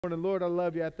Morning, Lord, I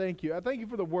love you. I thank you. I thank you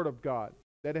for the Word of God,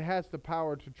 that it has the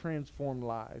power to transform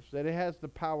lives, that it has the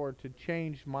power to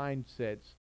change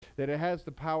mindsets, that it has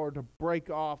the power to break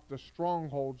off the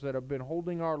strongholds that have been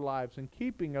holding our lives and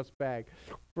keeping us back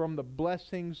from the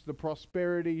blessings, the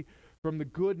prosperity, from the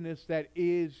goodness that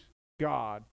is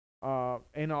God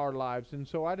in our lives. And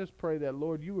so I just pray that,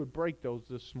 Lord, you would break those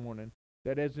this morning,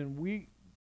 that as in we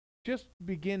just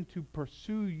begin to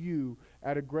pursue you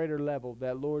at a greater level,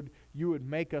 that, Lord, you would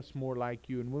make us more like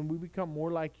you. And when we become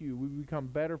more like you, we become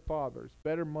better fathers,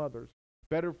 better mothers,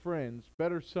 better friends,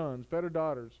 better sons, better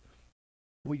daughters.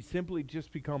 We simply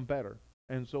just become better.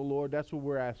 And so, Lord, that's what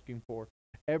we're asking for.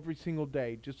 Every single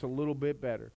day, just a little bit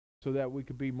better, so that we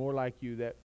could be more like you.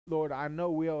 That, Lord, I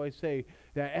know we always say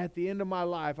that at the end of my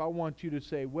life, I want you to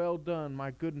say, well done,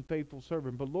 my good and faithful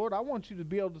servant. But, Lord, I want you to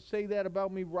be able to say that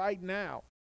about me right now.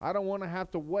 I don't want to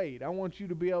have to wait. I want you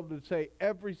to be able to say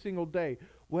every single day,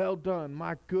 well done,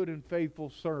 my good and faithful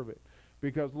servant.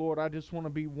 Because, Lord, I just want to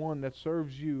be one that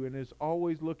serves you and is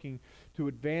always looking to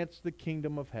advance the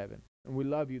kingdom of heaven. And we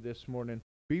love you this morning.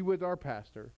 Be with our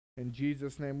pastor. In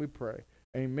Jesus' name we pray.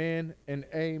 Amen and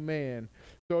amen.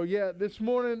 So, yeah, this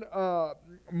morning,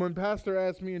 when Pastor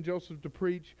asked me and Joseph to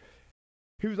preach,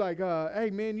 he was like, hey,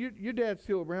 man, your dad's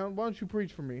still around. Why don't you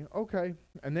preach for me? Okay.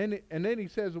 And then he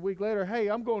says a week later, hey,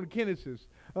 I'm going to Kenneth's.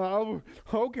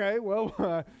 Okay,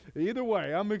 well, either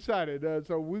way, I'm excited.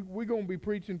 So we're going to be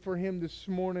preaching for him this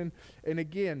morning. And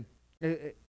again,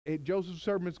 Joseph's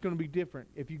sermon is going to be different.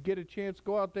 If you get a chance,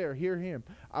 go out there, hear him.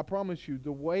 I promise you,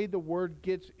 the way the word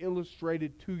gets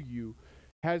illustrated to you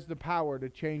has the power to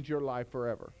change your life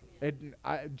forever. And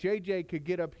JJ could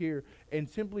get up here and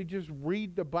simply just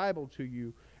read the Bible to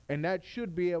you, and that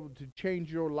should be able to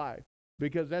change your life,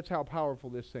 because that's how powerful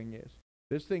this thing is.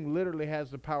 This thing literally has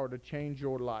the power to change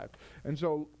your life. And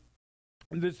so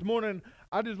this morning,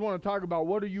 I just want to talk about,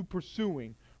 what are you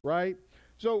pursuing, right?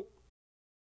 So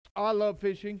I love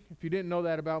fishing. If you didn't know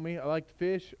that about me, I like to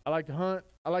fish. I like to hunt.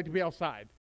 I like to be outside.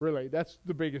 Really, that's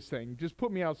the biggest thing. Just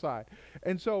put me outside.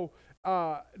 And so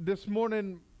this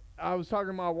morning, I was talking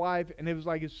to my wife, and it was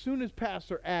like, as soon as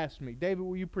Pastor asked me, David,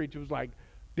 will you preach? It was like,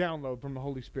 download from the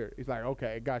Holy Spirit. He's like,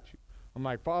 okay, I got you. I'm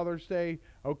like, Father's Day,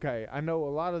 okay. I know a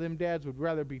lot of them dads would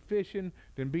rather be fishing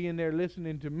than being there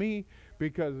listening to me,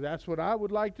 because that's what I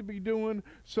would like to be doing.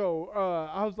 So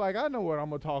I was like, I know what I'm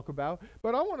going to talk about,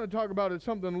 but I want to talk about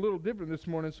something a little different this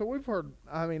morning. So we've heard,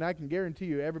 I mean, I can guarantee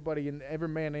you everybody and every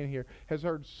man in here has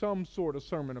heard some sort of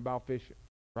sermon about fishing,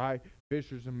 right?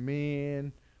 Fishers and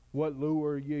men, what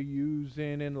lure you're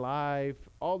using in life,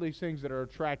 all these things that are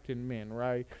attracting men,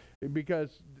 right? Because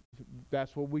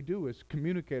that's what we do as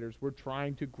communicators. We're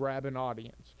trying to grab an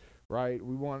audience, right?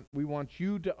 We want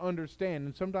you to understand,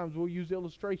 and sometimes we'll use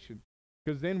illustration,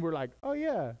 because then we're like, oh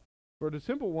yeah, for the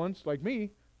simple ones like me,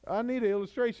 I need an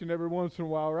illustration every once in a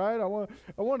while, right? I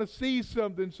want to see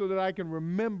something so that I can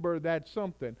remember that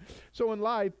something. So in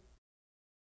life,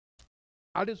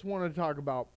 I just want to talk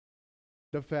about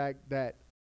the fact that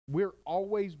we're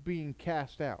always being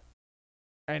cast out,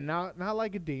 and not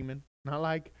like a demon, not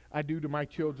like I do to my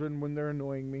children when they're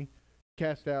annoying me.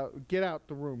 Cast out, get out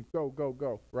the room, go, go,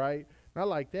 go, right? Not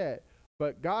like that.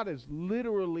 But God is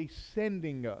literally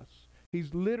sending us.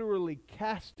 He's literally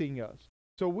casting us.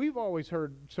 So we've always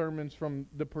heard sermons from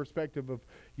the perspective of,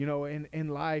 in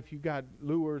life you got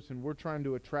lures and we're trying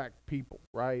to attract people,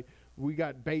 right? We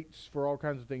got baits for all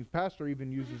kinds of things. Pastor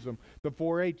even uses them, the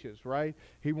 4-H's, right?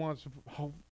 He wants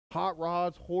hot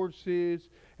rods, horses,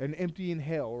 and emptying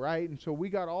hell, right? And so we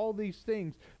got all these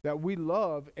things that we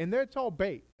love, and that's all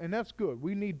bait, and that's good.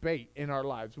 We need bait in our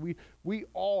lives. We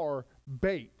are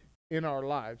bait in our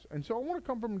lives. And so I want to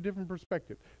come from a different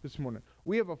perspective this morning.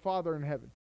 We have a Father in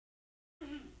heaven,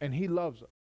 and he loves us,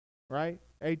 right?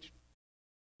 H,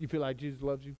 you feel like Jesus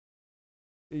loves you?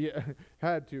 Yeah,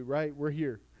 had to, right? We're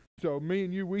here. So me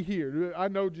and you, we here. I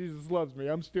know Jesus loves me.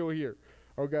 I'm still here,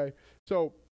 okay?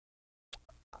 So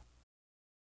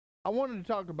I wanted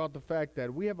to talk about the fact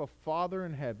that we have a Father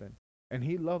in heaven, and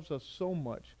he loves us so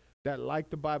much that,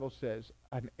 like the Bible says,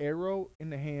 an arrow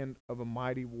in the hand of a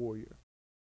mighty warrior.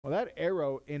 Well, that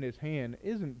arrow in his hand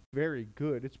isn't very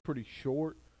good. It's pretty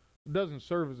short. It doesn't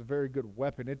serve as a very good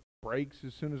weapon. It breaks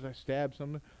as soon as I stab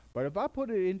something. But if I put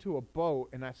it into a bow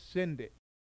and I send it,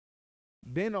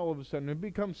 then all of a sudden it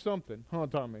becomes something, huh,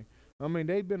 Tommy? I mean,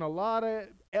 they've been a lot of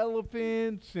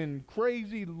elephants and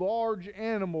crazy large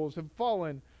animals have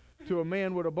fallen to a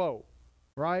man with a bow,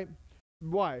 right?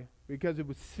 Why? Because it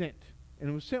was sent, and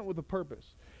it was sent with a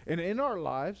purpose. And in our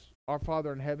lives, our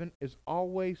Father in heaven is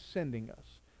always sending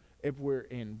us. If we're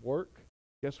in work,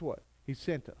 guess what? He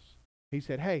sent us. He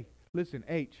said, hey, listen,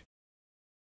 H,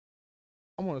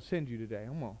 I'm going to send you today.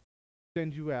 I'm going to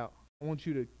send you out. I want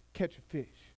you to catch a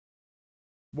fish.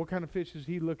 What kind of fish is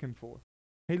he looking for?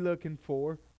 He looking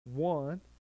for one.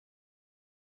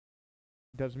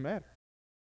 Doesn't matter.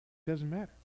 Doesn't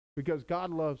matter. Because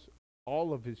God loves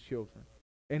all of his children.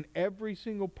 And every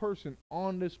single person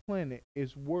on this planet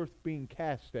is worth being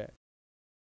cast at.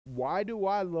 Why do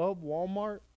I love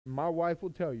Walmart? My wife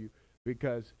will tell you.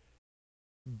 Because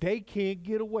they can't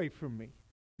get away from me.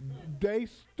 They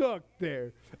stuck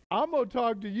there. I'm going to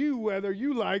talk to you whether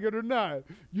you like it or not.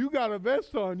 You got a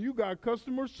vest on. You got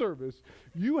customer service.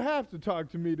 You have to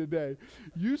talk to me today.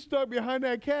 You stuck behind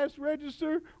that cash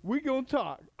register, we going to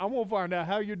talk. I'm going to find out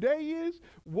how your day is,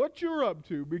 what you're up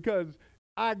to, because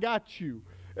I got you.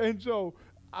 And so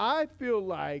I feel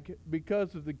like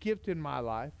because of the gift in my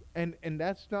life, and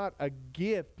that's not a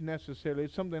gift necessarily,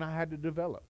 it's something I had to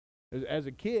develop. As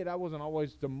a kid, I wasn't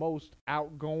always the most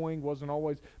outgoing,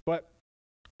 but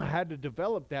I had to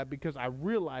develop that because I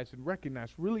realized and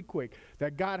recognized really quick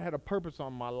that God had a purpose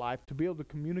on my life to be able to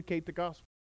communicate the gospel.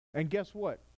 And guess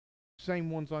what? Same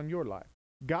one's on your life.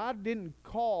 God didn't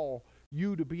call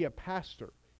you to be a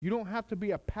pastor. You don't have to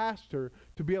be a pastor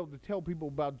to be able to tell people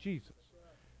about Jesus.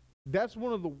 That's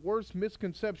one of the worst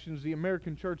misconceptions the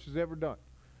American church has ever done.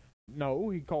 No,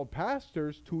 he called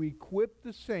pastors to equip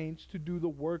the saints to do the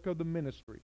work of the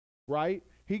ministry, right?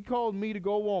 He called me to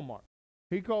go Walmart.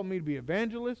 He called me to be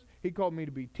evangelist. He called me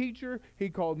to be teacher. He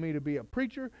called me to be a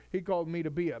preacher. He called me to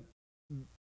be a,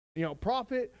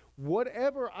 prophet.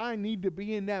 Whatever I need to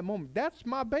be in that moment, that's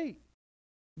my bait.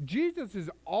 Jesus is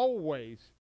always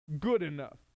good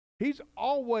enough. He's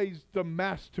always the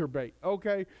master bait,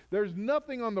 okay? There's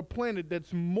nothing on the planet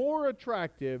that's more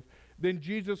attractive than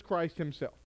Jesus Christ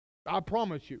himself. I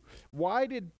promise you. Why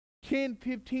did 10,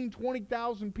 15,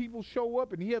 20,000 people show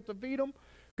up and he had to feed them?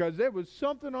 Because there was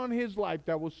something on his life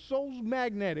that was so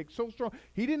magnetic, so strong.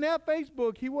 He didn't have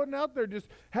Facebook. He wasn't out there just,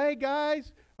 hey,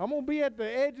 guys, I'm going to be at the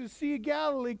edge of the Sea of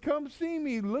Galilee. Come see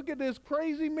me. Look at this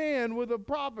crazy man with a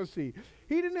prophecy.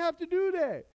 He didn't have to do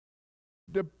that.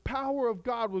 The power of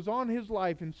God was on his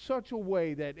life in such a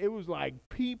way that it was like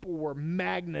people were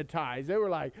magnetized. They were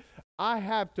like, I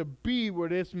have to be where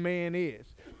this man is,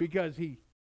 because he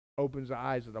opens the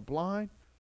eyes of the blind,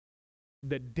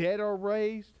 the dead are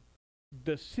raised,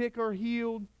 the sick are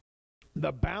healed,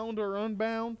 the bound are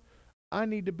unbound. I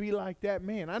need to be like that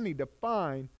man. I need to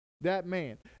find that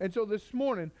man. And so this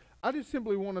morning, I just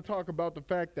simply want to talk about the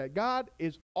fact that God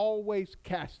is always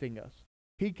casting us.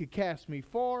 He could cast me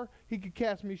far. He could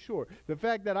cast me short. The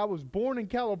fact that I was born in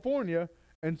California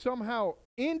and somehow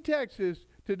in Texas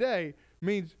today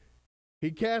means he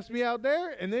cast me out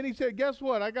there, and then he said, guess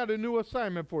what? I got a new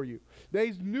assignment for you.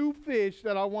 There's new fish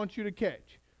that I want you to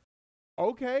catch.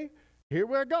 Okay, here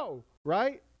we go,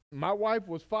 right? My wife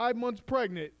was 5 months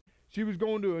pregnant. She was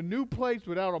going to a new place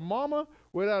without a mama,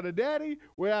 without a daddy,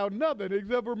 without nothing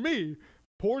except for me.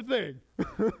 Poor thing.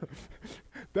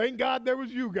 Thank God there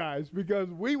was you guys, because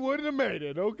we wouldn't have made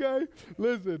it, okay?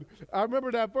 Listen, I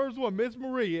remember that first one, Miss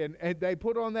Marie, and they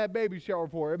put on that baby shower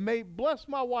for her. It bless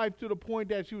my wife to the point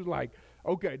that she was like,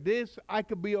 okay, I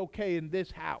could be okay in this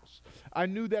house. I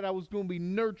knew that I was going to be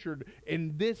nurtured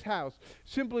in this house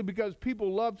simply because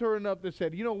people loved her enough that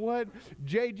said, you know what?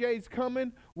 JJ's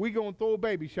coming. We going to throw a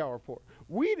baby shower for her.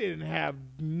 We didn't have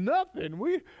nothing.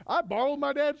 I borrowed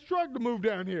my dad's truck to move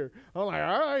down here. I'm like,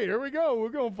 all right, here we go. We're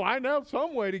going to find out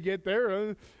some way to get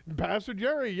there. Pastor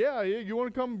Jerry, yeah, you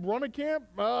want to come run a camp?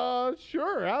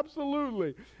 Sure,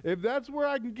 absolutely. If that's where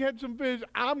I can catch some fish,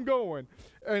 I'm going.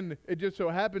 And it just so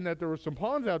happened that there were some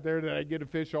ponds out there that I get to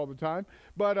fish all the time.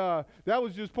 But that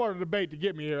was just part of the bait to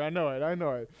get me here. I know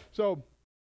it. So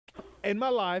in my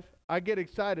life, I get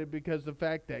excited because the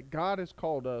fact that God has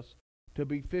called us to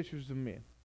be fishers of men.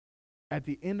 At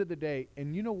the end of the day,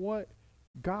 and you know what?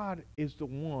 God is the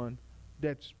one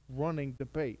that's running the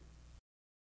bait.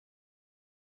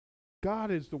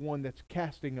 God is the one that's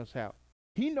casting us out.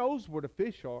 He knows where the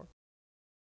fish are.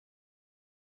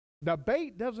 The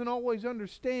bait doesn't always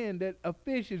understand that a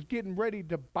fish is getting ready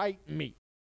to bite me,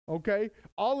 okay?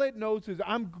 All it knows is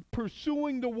I'm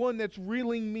pursuing the one that's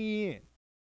reeling me in.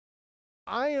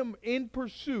 I am in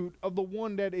pursuit of the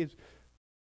one that is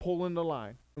pulling the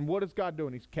line. And what is God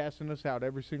doing? He's casting us out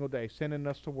every single day, sending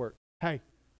us to work. Hey,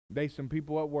 there's some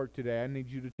people at work today. I need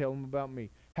you to tell them about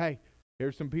me. Hey,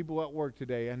 here's some people at work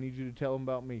today. I need you to tell them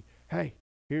about me. Hey,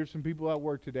 here's some people at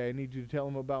work today. I need you to tell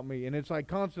them about me. And it's like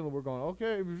constantly we're going,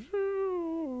 okay,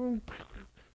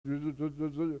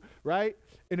 right?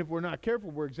 And if we're not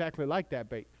careful, we're exactly like that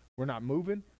bait. We're not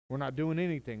moving. We're not doing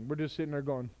anything. We're just sitting there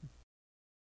going,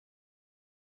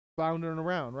 floundering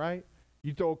around, right?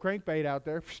 You throw a crankbait out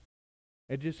there,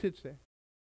 it just sits there.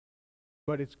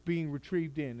 but it's being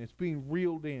retrieved in. It's being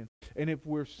reeled in. And if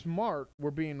we're smart,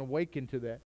 we're being awakened to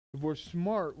that. If we're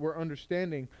smart, we're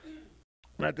understanding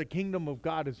that the kingdom of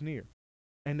God is near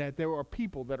and that there are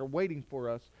people that are waiting for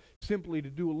us simply to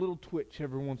do a little twitch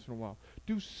every once in a while.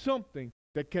 Do something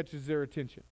that catches their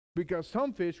attention. Because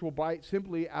some fish will bite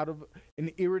simply out of an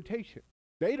irritation.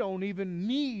 They don't even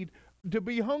need to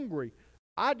be hungry.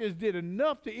 I just did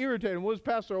enough to irritate them. What does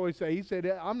Pastor always say? He said,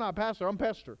 I'm not pastor, I'm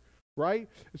pester. Right?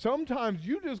 Sometimes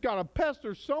you just got to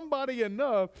pester somebody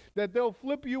enough that they'll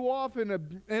flip you off in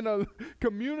a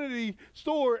community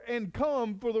store and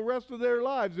come for the rest of their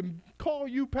lives and call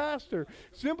you pastor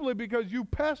simply because you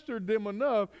pestered them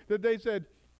enough that they said,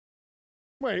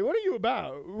 wait, what are you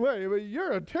about? Wait,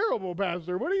 you're a terrible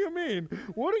pastor. What do you mean?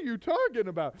 What are you talking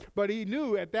about? But he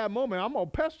knew at that moment, I'm going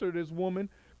to pester this woman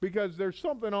because there's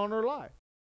something on her life.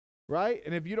 Right?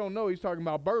 And if you don't know, he's talking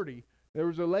about Birdie. There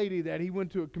was a lady that he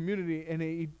went to a community and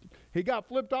he got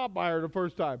flipped off by her the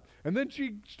first time. And then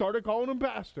she started calling him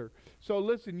pastor. So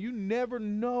listen, you never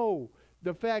know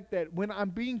the fact that when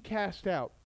I'm being cast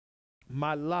out,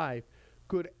 my life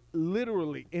could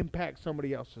literally impact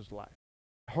somebody else's life.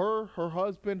 Her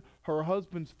husband, her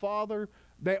husband's father,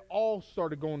 they all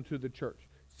started going to the church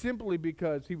simply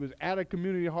because he was at a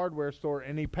community hardware store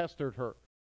and he pestered her.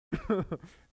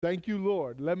 Thank you,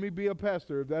 Lord. Let me be a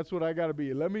pester if that's what I got to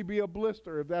be. Let me be a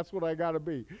blister if that's what I got to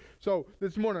be. So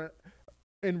this morning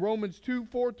in Romans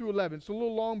 2:4-11, it's a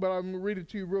little long, but I'm going to read it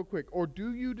to you real quick. Or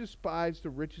do you despise the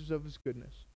riches of his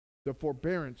goodness, the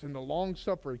forbearance and the long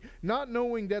suffering, not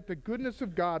knowing that the goodness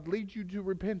of God leads you to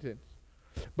repentance,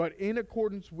 but in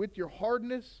accordance with your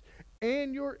hardness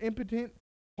and your impotent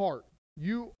heart,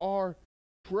 you are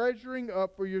treasuring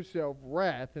up for yourself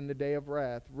wrath in the day of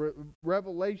wrath,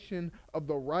 revelation of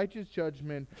the righteous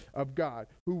judgment of God,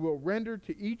 who will render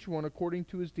to each one according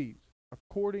to his deeds.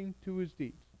 According to his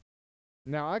deeds.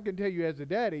 Now, I can tell you as a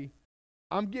daddy,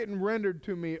 I'm getting rendered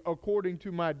to me according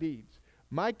to my deeds.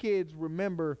 My kids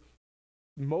remember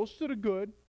most of the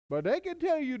good, but they can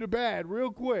tell you the bad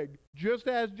real quick. Just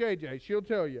ask JJ. She'll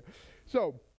tell you.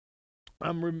 So,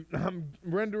 I'm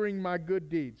rendering my good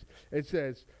deeds. It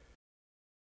says,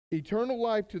 eternal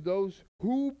life to those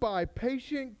who by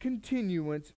patient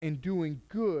continuance in doing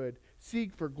good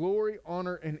seek for glory,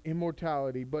 honor, and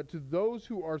immortality. But to those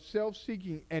who are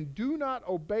self-seeking and do not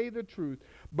obey the truth,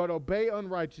 but obey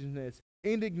unrighteousness,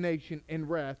 indignation and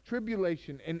wrath,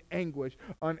 tribulation and anguish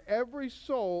on every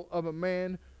soul of a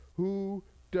man who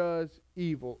does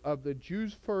evil, of the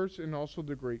Jews first and also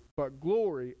the Greek, but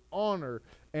glory, honor,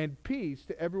 and peace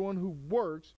to everyone who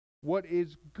works what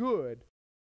is good,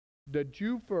 the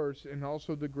Jew first and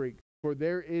also the Greek, for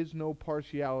there is no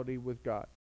partiality with God.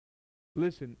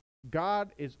 Listen,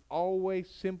 God is always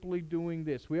simply doing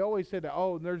this. We always said that,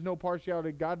 oh, there's no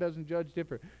partiality. God doesn't judge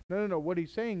different. No. What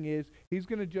he's saying is he's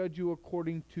going to judge you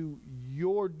according to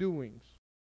your doings.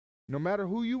 No matter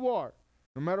who you are,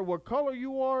 no matter what color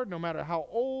you are, no matter how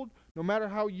old, no matter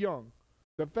how young.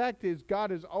 The fact is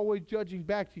God is always judging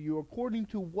back to you according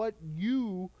to what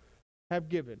you have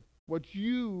given, what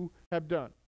you have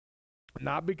done.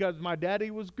 Not because my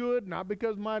daddy was good, not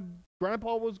because my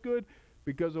grandpa was good,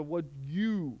 because of what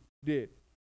you did.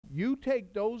 You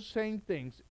take those same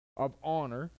things of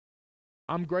honor.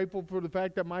 I'm grateful for the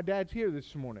fact that my dad's here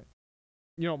this morning.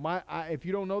 You know, if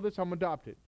you don't know this, I'm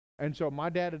adopted. And so my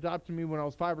dad adopted me when I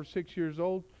was 5 or 6 years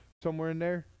old, somewhere in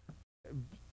there.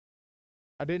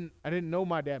 I didn't know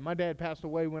my dad. My dad passed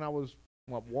away when I was,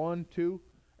 1, 2.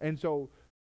 And so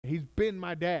he's been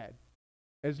my dad.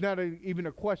 It's not even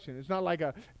a question. It's not like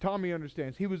Tommy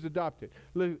understands. He was adopted.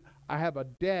 Look, I have a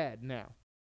dad now.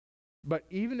 But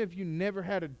even if you never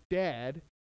had a dad,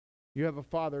 you have a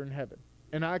father in heaven.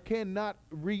 And I cannot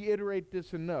reiterate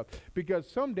this enough because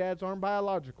some dads aren't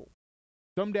biological.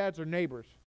 Some dads are neighbors.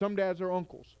 Some dads are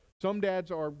uncles. Some dads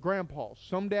are grandpas.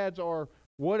 Some dads are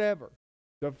whatever.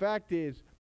 The fact is,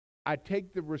 I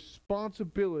take the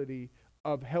responsibility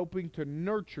of helping to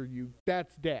nurture you.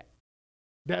 That's dad.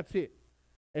 That's it.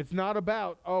 It's not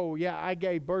about, oh, yeah, I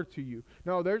gave birth to you.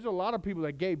 No, there's a lot of people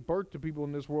that gave birth to people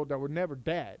in this world that were never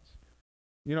dads.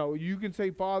 You know, you can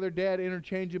say father, dad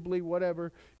interchangeably,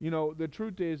 whatever. You know, the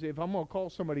truth is, if I'm going to call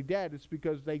somebody dad, it's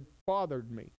because they fathered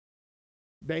me.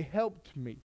 They helped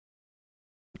me.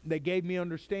 They gave me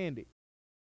understanding.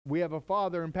 We have a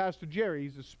father in Pastor Jerry.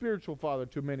 He's a spiritual father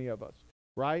to many of us,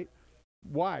 right?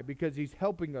 Why? Because he's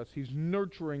helping us. He's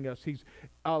nurturing us. He's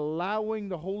allowing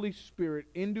the Holy Spirit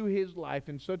into his life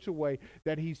in such a way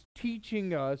that he's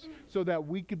teaching us so that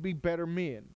we could be better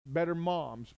men, better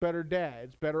moms, better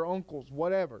dads, better uncles,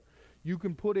 whatever. You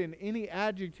can put in any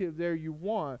adjective there you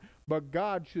want, but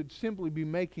God should simply be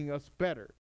making us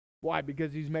better. Why?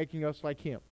 Because he's making us like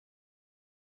him.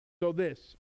 So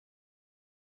this,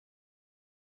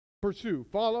 pursue,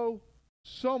 follow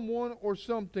someone or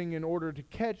something in order to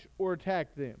catch or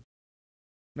attack them.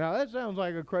 Now that sounds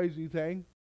like a crazy thing,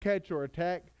 catch or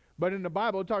attack. But in the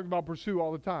Bible, it talks about pursue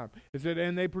all the time. It said,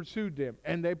 and they pursued them,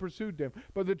 and they pursued them.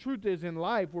 But the truth is, in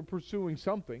life, we're pursuing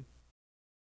something.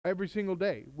 Every single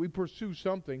day, we pursue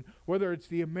something, whether it's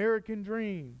the American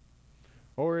dream,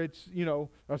 or it's,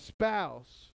 a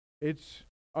spouse, it's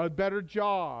a better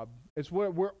job. It's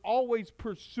what we're always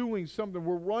pursuing something.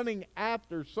 We're running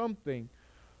after something.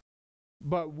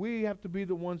 But we have to be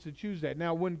the ones to choose that.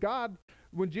 Now, when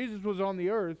Jesus was on the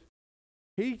earth,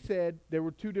 he said there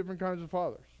were two different kinds of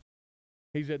fathers.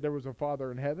 He said there was a father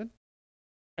in heaven.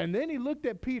 And then he looked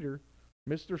at Peter,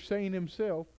 Mr. Sane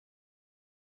himself,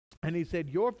 and he said,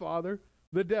 your father,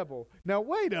 the devil. Now,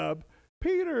 wait up.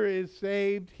 Peter is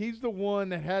saved. He's the one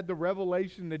that had the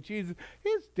revelation that Jesus,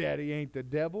 his daddy ain't the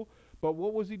devil. But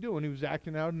what was he doing? He was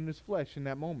acting out in his flesh in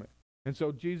that moment. And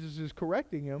so Jesus is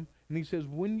correcting him, and he says,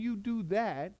 when you do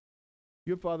that,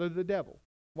 your father, the devil.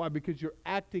 Why? Because you're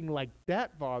acting like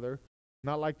that father,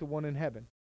 not like the one in heaven.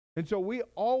 And so we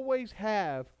always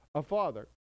have a father.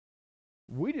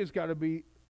 We just got to be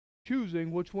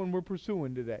choosing which one we're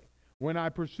pursuing today. When I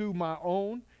pursue my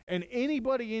own, and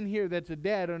anybody in here that's a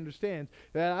dad understands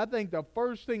that I think the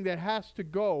first thing that has to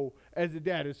go as a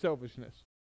dad is selfishness.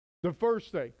 The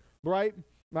first thing, right?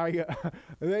 Like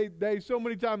they so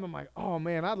many times I'm like, oh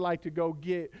man, I'd like to go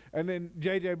get, and then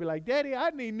JJ be like, Daddy, I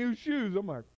need new shoes. I'm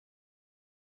like,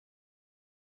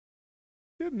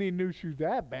 didn't need new shoes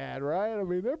that bad, right? I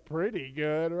mean, they're pretty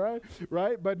good,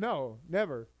 right? But no,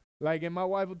 never. Like, and my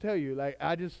wife will tell you, like,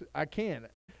 I can't.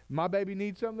 My baby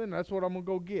needs something, that's what I'm going to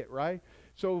go get, right?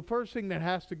 So the first thing that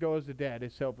has to go as a dad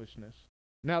is selfishness.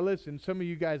 Now listen, some of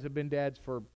you guys have been dads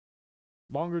for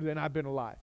longer than I've been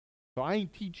alive. So I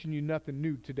ain't teaching you nothing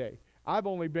new today. I've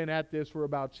only been at this for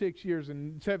about 6 years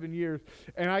and 7 years,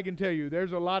 and I can tell you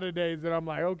there's a lot of days that I'm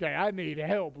like, okay, I need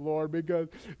help, Lord, because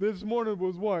this morning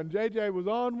was one. JJ was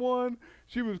on one.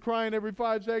 She was crying every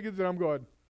 5 seconds, and I'm going,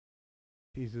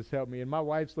 Jesus, help me. And my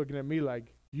wife's looking at me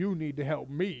like, you need to help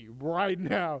me right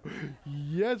now.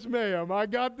 Yes, ma'am. I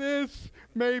got this.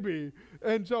 Maybe.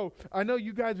 And so I know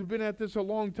you guys have been at this a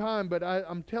long time, but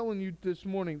I'm telling you this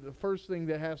morning, the first thing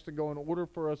that has to go in order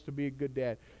for us to be a good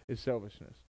dad is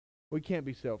selfishness. We can't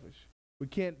be selfish. We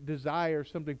can't desire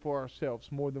something for ourselves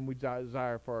more than we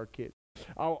desire for our kids.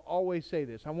 I'll always say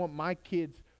this. I want my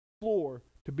kids' floor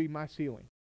to be my ceiling,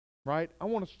 right? I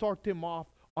want to start them off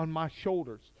on my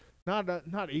shoulders.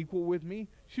 Not equal with me.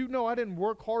 Shoot, no, I didn't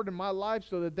work hard in my life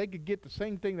so that they could get the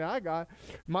same thing that I got.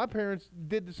 My parents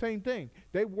did the same thing.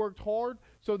 They worked hard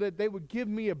so that they would give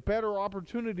me a better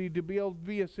opportunity to be able to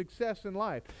be a success in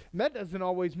life. And that doesn't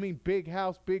always mean big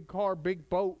house, big car, big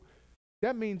boat.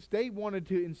 That means they wanted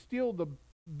to instill the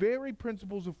very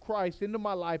principles of Christ into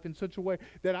my life in such a way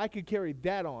that I could carry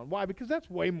that on. Why? Because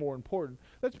that's way more important.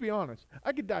 Let's be honest.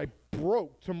 I could die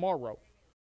broke tomorrow.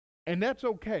 And that's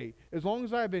okay, as long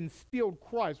as I've instilled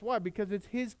Christ. Why? Because it's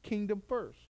his kingdom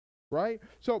first, right?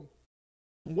 So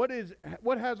what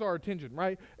has our attention,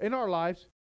 right? In our lives,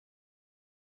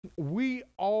 we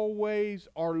always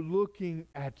are looking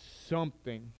at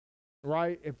something,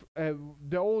 right? If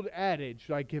the old adage,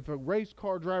 like if a race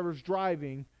car driver's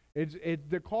driving,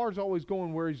 the car's always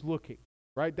going where he's looking,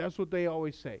 right? That's what they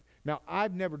always say. Now,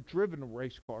 I've never driven a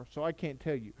race car, so I can't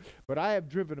tell you. But I have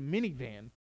driven a minivan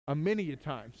many a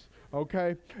times,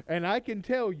 okay? And I can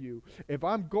tell you, if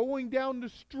I'm going down the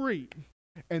street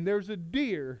and there's a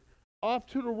deer off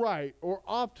to the right or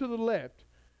off to the left,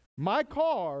 my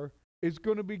car is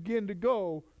going to begin to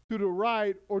go to the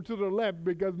right or to the left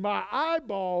because my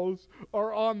eyeballs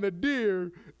are on the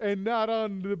deer and not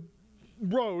on the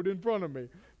road in front of me.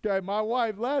 Okay, my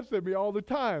wife laughs at me all the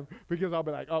time because I'll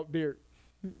be like, oh, deer.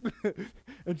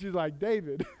 And she's like,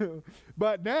 David.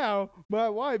 But now my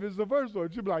wife is the first one.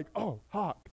 She'll be like, oh,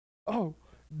 hawk. Oh,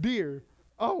 deer.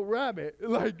 Oh, rabbit.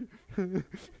 Like,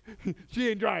 she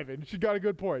ain't driving. She got a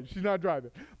good point. She's not driving.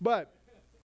 But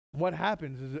what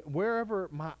happens is that wherever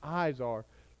my eyes are,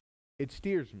 it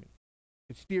steers me.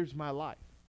 It steers my life,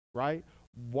 right?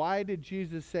 Why did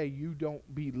Jesus say you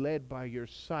don't be led by your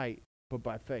sight, but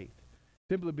by faith?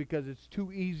 Simply because it's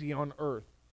too easy on earth.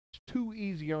 It's too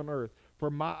easy on earth for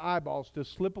my eyeballs to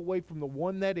slip away from the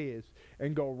one that is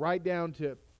and go right down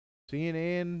to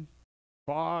CNN,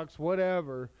 Fox,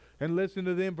 whatever, and listen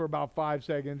to them for about 5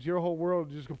 seconds. Your whole world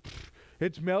just goes,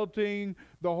 It's melting.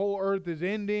 The whole earth is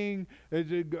ending.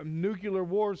 There's a nuclear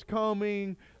war's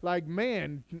coming. Like,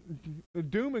 man,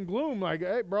 doom and gloom. Like,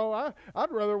 hey, bro,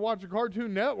 I'd rather watch a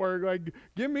Cartoon Network. Like,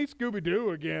 give me Scooby-Doo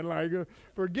again. Like,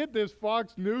 forget this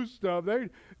Fox News stuff.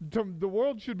 The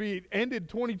world should be ended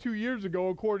 22 years ago,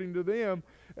 according to them.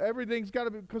 Everything's got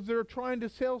to be, because they're trying to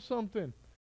sell something.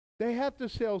 They have to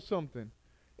sell something.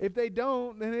 If they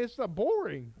don't, then it's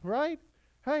boring, right?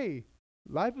 Hey,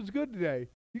 life is good today.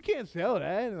 You can't sell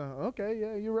that. Okay,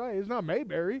 yeah, you're right. It's not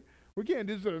Mayberry. We can't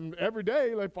do this every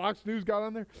day like Fox News got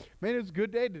on there. Man, it's a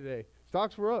good day today.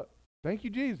 Stocks were up. Thank you,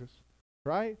 Jesus.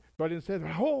 Right? But instead,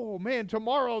 oh, man,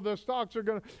 tomorrow the stocks are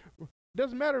going to...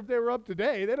 Doesn't matter if they were up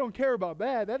today. They don't care about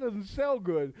that. That doesn't sell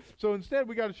good. So instead,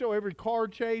 we got to show every car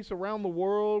chase around the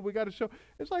world. We got to show...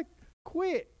 It's like,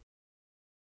 quit.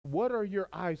 What are your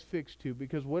eyes fixed to?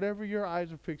 Because whatever your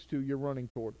eyes are fixed to, you're running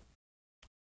toward.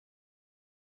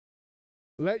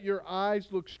 Let your eyes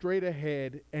look straight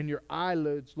ahead and your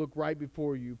eyelids look right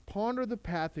before you. Ponder the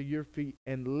path of your feet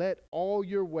and let all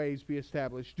your ways be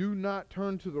established. Do not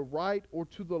turn to the right or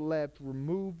to the left.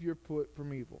 Remove your foot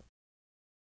from evil.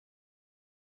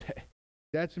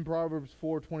 That's in Proverbs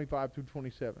 4:25 through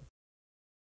 27.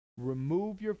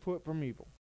 Remove your foot from evil.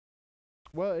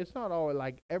 Well, it's not all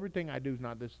like everything I do is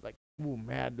not this like, ooh,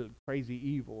 mad, crazy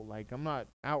evil. Like, I'm not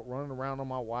out running around on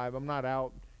my wife. I'm not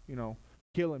out,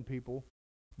 killing people.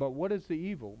 But what is the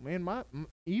evil? Man, my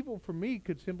evil for me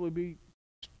could simply be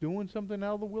doing something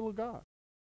out of the will of God.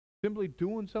 Simply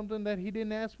doing something that he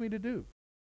didn't ask me to do.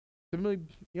 Simply,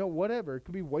 whatever. It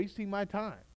could be wasting my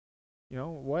time.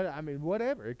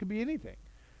 Whatever. It could be anything.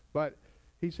 But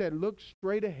he said, look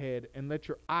straight ahead and let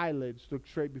your eyelids look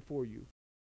straight before you.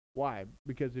 Why?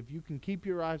 Because if you can keep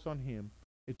your eyes on him,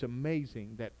 it's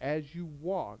amazing that as you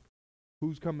walk,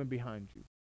 who's coming behind you?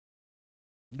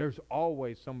 There's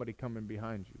always somebody coming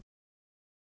behind you.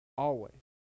 Always.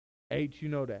 H, you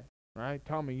know that, right?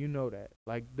 Tommy, you know that.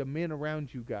 Like the men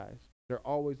around you guys, they're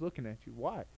always looking at you.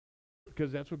 Why?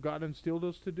 Because that's what God instilled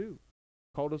us to do.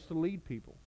 Called us to lead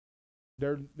people.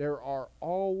 There are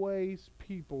always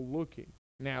people looking.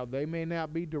 Now, they may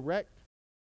not be direct,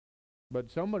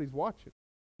 but somebody's watching.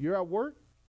 You're at work,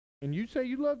 and you say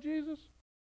you love Jesus,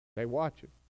 they watching.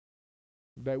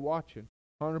 They watching,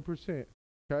 100%,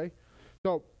 okay?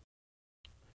 So,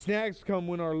 snags come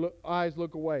when our eyes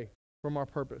look away from our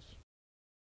purpose,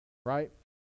 right?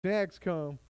 Snags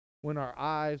come when our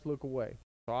eyes look away.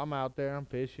 So I'm out there, I'm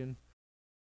fishing.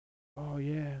 Oh,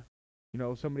 yeah.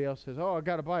 Somebody else says, oh, I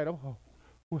got a bite. Oh,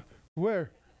 where?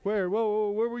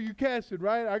 Whoa, where were you casting,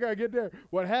 right? I got to get there.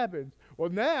 What happens? Well,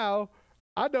 now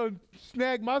I done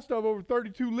snagged my stuff over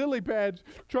 32 lily pads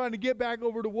trying to get back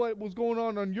over to what was going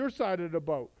on your side of the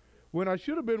boat. When I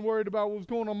should have been worried about what was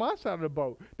going on my side of the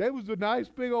boat. That was a nice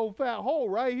big old fat hole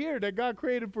right here that God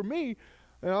created for me.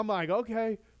 And I'm like,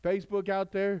 okay, Facebook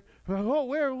out there. Oh,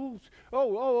 where?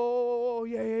 Oh,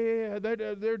 yeah.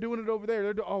 They're doing it over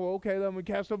there. Oh, okay, let me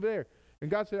cast over there. And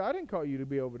God said, I didn't call you to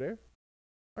be over there.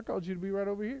 I called you to be right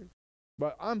over here.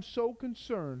 But I'm so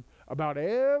concerned about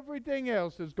everything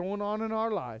else that's going on in our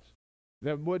lives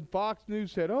that when Fox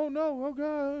News said, oh, no, oh,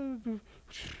 God,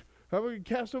 how about we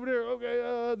cast over there?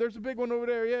 Okay, there's a big one over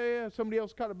there. Yeah. Somebody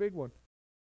else caught a big one.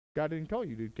 God didn't call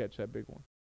you to catch that big one.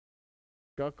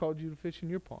 God called you to fish in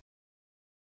your pond.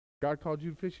 God called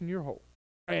you to fish in your hole.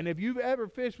 And if you've ever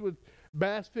fished with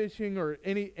bass fishing or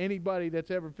anybody that's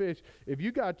ever fished, if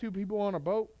you got 2 people on a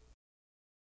boat,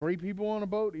 3 people on a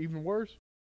boat, even worse,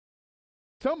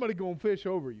 somebody going to fish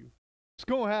over you. It's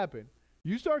going to happen.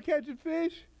 You start catching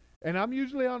fish, and I'm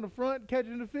usually on the front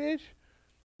catching the fish.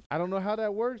 I don't know how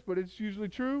that works, but it's usually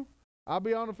true. I'll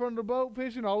be on the front of the boat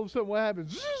fishing. All of a sudden, what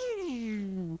happens?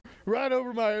 Right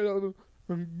over my head.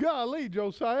 Golly,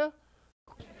 Josiah.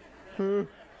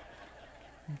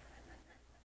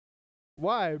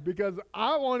 Why? Because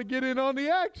I want to get in on the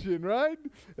action, right?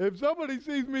 If somebody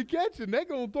sees me catching, they're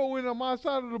going to throw in on my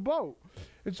side of the boat.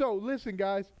 And so, listen,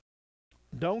 guys,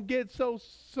 don't get so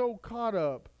caught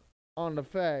up on the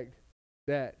fact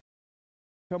that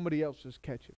somebody else is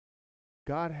catching.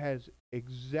 God has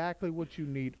exactly what you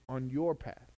need on your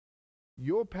path.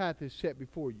 Your path is set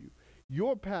before you.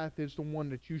 Your path is the one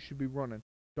that you should be running.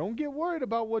 Don't get worried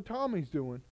about what Tommy's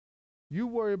doing. You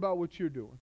worry about what you're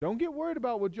doing. Don't get worried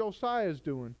about what Josiah's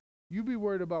doing. You be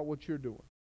worried about what you're doing.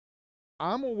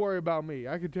 I'm going to worry about me.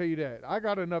 I can tell you that. I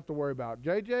got enough to worry about.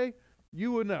 JJ,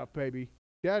 you enough, baby.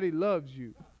 Daddy loves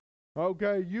you.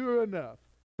 Okay, you're enough,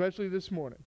 especially this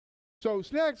morning. So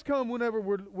snags come whenever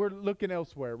we're looking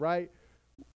elsewhere, right?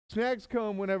 Snags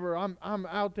come whenever I'm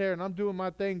out there and I'm doing my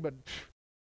thing, but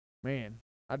man,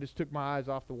 I just took my eyes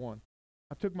off the one.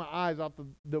 I took my eyes off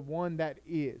the one that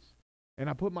is, and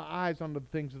I put my eyes on the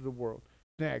things of the world.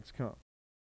 Snags come.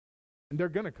 And they're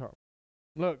going to come.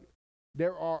 Look,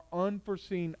 there are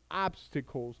unforeseen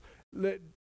obstacles.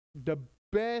 The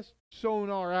best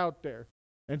sonar out there,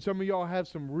 and some of y'all have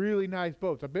some really nice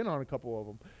boats. I've been on a couple of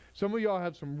them. Some of y'all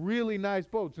have some really nice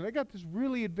boats, and they got this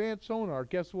really advanced sonar.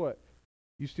 Guess what?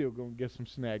 You still going to get some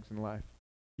snags in life.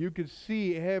 You can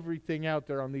see everything out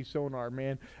there on these sonar,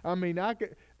 man. I mean, I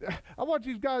watch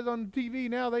these guys on TV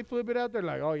now. They flip it out there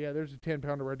like, oh, yeah, there's a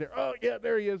 10-pounder right there. Oh, yeah,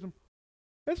 there he is.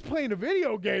 That's playing a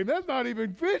video game. That's not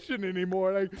even fishing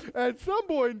anymore. Like, at some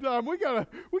point in time, we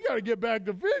gotta get back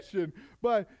to fishing.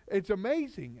 But it's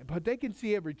amazing. But they can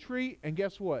see every tree, and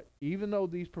guess what? Even though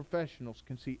these professionals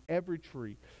can see every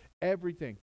tree,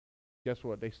 everything, guess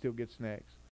what? They still get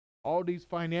snags. All these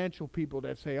financial people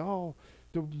that say, oh,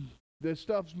 the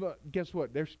stuff's, guess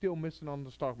what? They're still missing on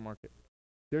the stock market.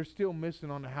 They're still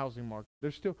missing on the housing market.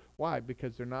 Why?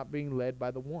 Because they're not being led by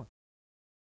the one.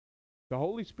 The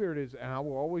Holy Spirit is, and I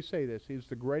will always say this, he's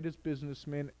the greatest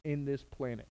businessman in this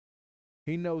planet.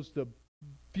 He knows the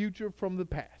future from the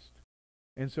past.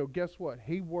 And so guess what?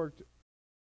 He worked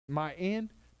my end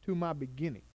to my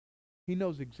beginning. He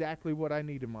knows exactly what I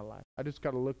need in my life. I just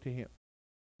got to look to him.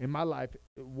 In my life,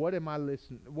 what am I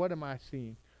listening? What am I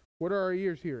seeing? What are our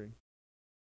ears hearing?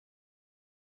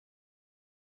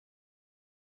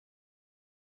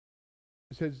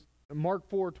 It says, Mark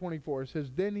 4:24, it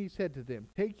says, then he said to them,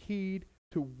 take heed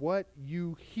to what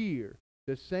you hear.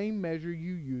 The same measure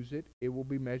you use it, it will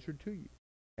be measured to you.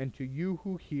 And to you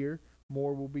who hear,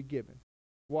 more will be given.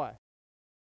 Why?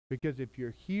 Because if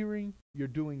you're hearing, you're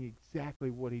doing exactly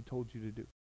what he told you to do.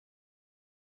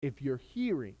 If you're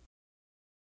hearing,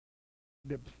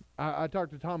 I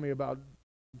talked to Tommy about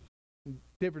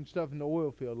different stuff in the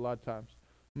oil field a lot of times.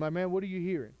 I'm like, man, what are you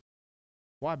hearing?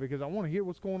 Why? Because I want to hear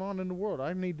what's going on in the world.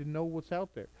 I need to know what's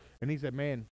out there. And he said,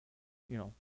 man,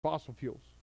 fossil fuels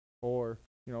or,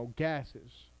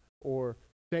 gases or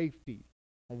safety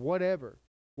or whatever.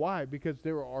 Why? Because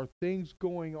there are things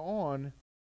going on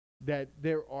that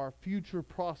there are future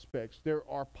prospects. There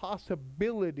are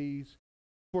possibilities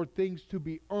for things to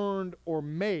be earned or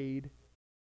made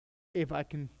if I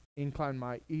can incline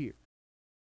my ear.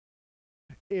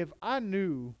 If I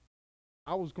knew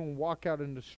I was going to walk out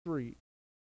in the street,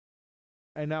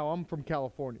 and now I'm from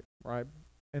California, right?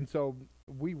 And so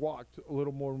we walked a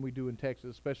little more than we do in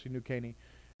Texas, especially New Caney.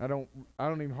 I don't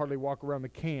even hardly walk around the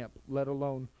camp, let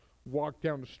alone walk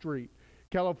down the street.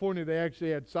 California, they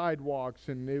actually had sidewalks,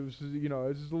 and it was,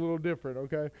 it's just a little different,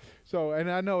 okay? So,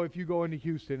 and I know if you go into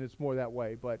Houston, it's more that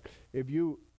way. But if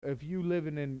you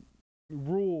living in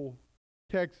rural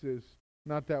Texas,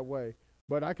 not that way.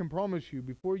 But I can promise you,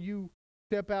 before you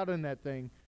step out in that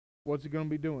thing, what's it going to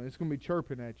be doing? It's going to be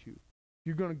chirping at you.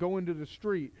 You're going to go into the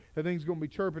street, that thing's going to be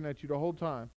chirping at you the whole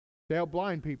time. They help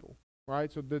blind people,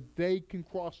 right? So that they can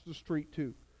cross the street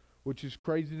too, which is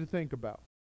crazy to think about.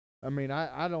 I mean,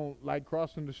 I don't like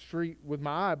crossing the street with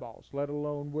my eyeballs, let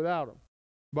alone without them.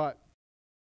 But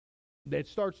it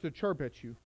starts to chirp at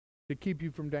you to keep you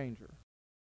from danger.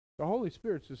 The Holy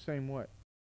Spirit's the same way.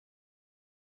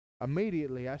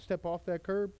 Immediately, I step off that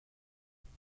curb,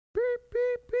 beep,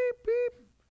 beep, beep, beep.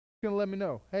 It's going to let me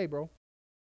know, hey, bro,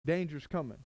 danger's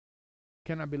coming.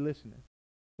 Can I be listening?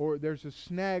 Or there's a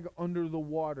snag under the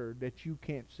water that you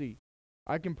can't see.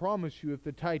 I can promise you, if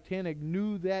the Titanic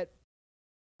knew that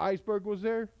iceberg was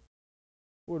there,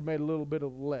 would have made a little bit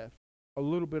of a left, a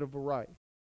little bit of a right.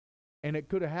 And it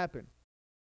could have happened.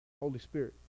 Holy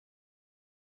Spirit.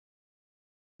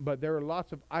 But there are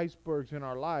lots of icebergs in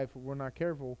our life if we're not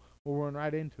careful, we'll run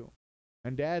right into them.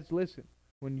 And dads, listen,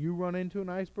 when you run into an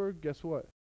iceberg, guess what?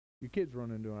 Your kids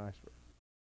run into an iceberg.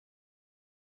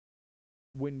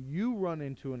 When you run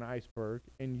into an iceberg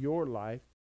in your life,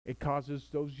 it causes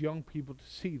those young people to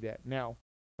see that. Now,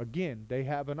 again, they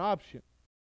have an option.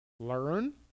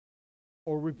 Learn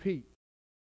or repeat.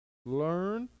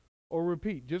 Learn or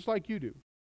repeat, just like you do.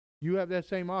 You have that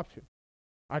same option.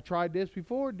 I tried this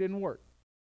before, it didn't work.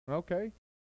 Okay.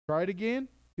 Try it again,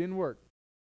 didn't work.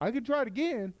 I could try it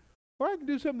again, or I could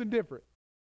do something different.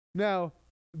 Now,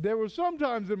 there were some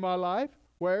times in my life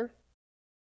where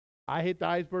I hit the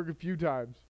iceberg a few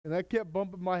times, and I kept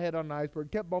bumping my head on the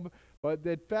iceberg, kept bumping. But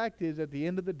the fact is, at the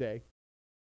end of the day,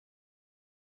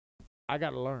 I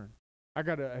got to learn. I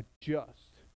got to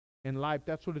adjust. In life,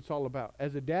 that's what it's all about.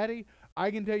 As a daddy,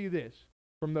 I can tell you this.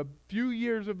 From the few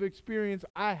years of experience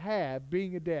I have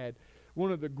being a dad,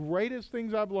 one of the greatest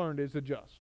things I've learned is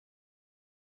adjust.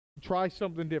 Try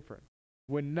something different.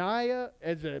 When Naya,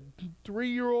 as a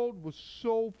 3-year-old, was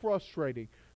so frustrating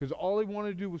because all he wanted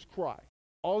to do was cry.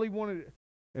 All he wanted,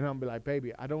 And I'm be like,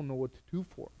 baby, I don't know what to do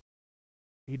for him.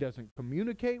 He doesn't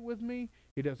communicate with me.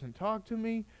 He doesn't talk to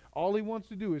me. All he wants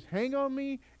to do is hang on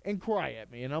me and cry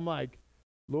at me. And I'm like,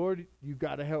 Lord, you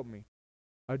got to help me.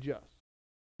 Adjust.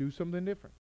 Do something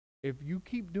different. If you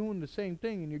keep doing the same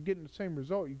thing and you're getting the same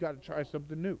result, you got to try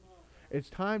something new. It's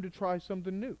time to try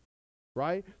something new,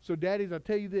 right? So daddies, I'll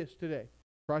tell you this today.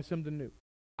 Try something new.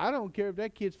 I don't care if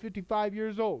that kid's 55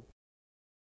 years old.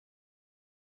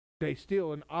 There's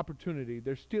still an opportunity.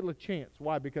 There's still a chance.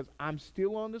 Why? Because I'm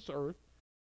still on this earth.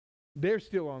 They're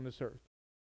still on this earth.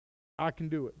 I can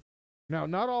do it. Now,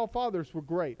 not all fathers were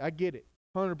great. I get it.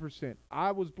 100%.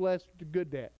 I was blessed with a good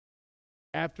dad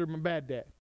after my bad dad,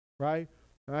 right?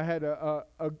 I had a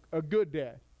good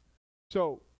dad.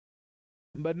 So,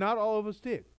 but not all of us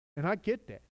did. And I get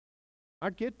that. I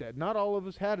get that. Not all of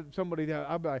us had somebody that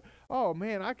I'd be like, oh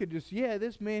man, I could just,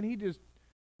 this man,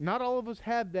 not all of us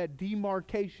have that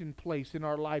demarcation place in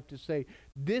our life to say,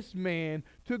 this man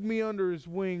took me under his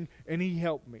wing and he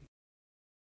helped me.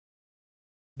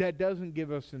 That doesn't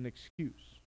give us an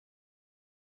excuse.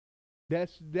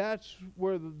 That's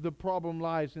where the problem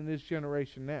lies in this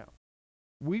generation now.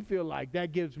 We feel like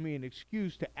that gives me an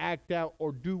excuse to act out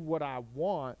or do what I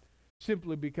want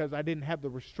simply because I didn't have the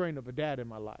restraint of a dad in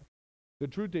my life. The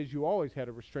truth is, you always had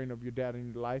a restraint of your dad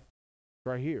in your life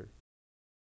right here.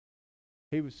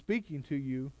 He was speaking to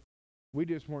you. We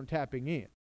just weren't tapping in.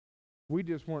 We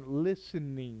just weren't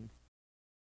listening,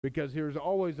 because there's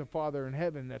always a Father in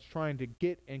heaven that's trying to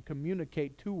get and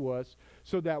communicate to us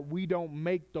so that we don't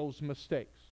make those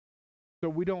mistakes. So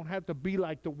we don't have to be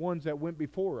like the ones that went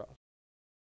before us.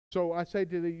 So I say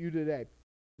to you today,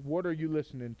 what are you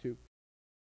listening to?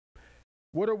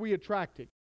 What are we attracting?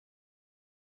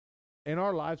 In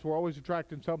our lives, we're always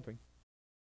attracting something.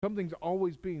 Something's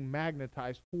always being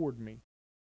magnetized toward me.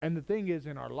 And the thing is,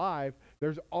 in our life,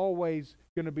 there's always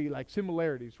going to be like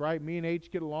similarities, right? Me and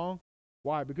H get along.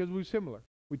 Why? Because we're similar.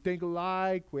 We think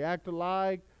alike. We act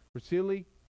alike. We're silly.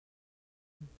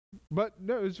 But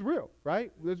no, it's real,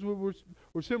 right? That's what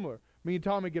we're similar. Me and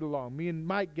Tommy get along. Me and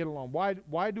Mike get along.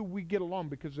 Why do we get along?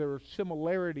 Because there are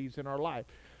similarities in our life.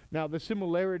 Now, the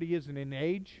similarity isn't in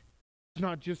age. It's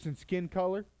not just in skin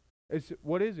color.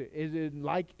 What is it? Is it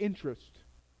like interest,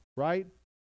 right?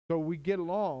 So we get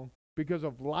along because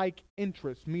of like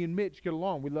interest. Me and Mitch get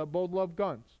along. We both love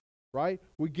guns, right?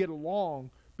 We get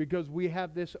along because we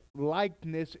have this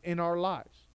likeness in our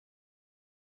lives.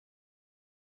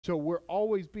 So we're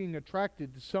always being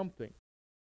attracted to something.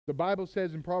 The Bible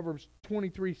says in Proverbs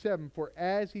 23:7, for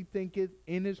as he thinketh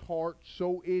in his heart,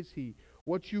 so is he.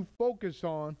 What you focus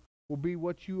on will be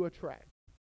what you attract.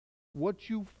 What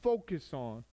you focus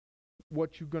on,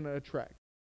 what you're going to attract.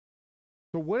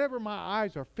 So whatever my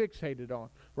eyes are fixated on,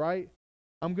 right,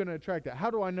 I'm going to attract that. How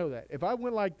do I know that? If I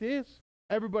went like this,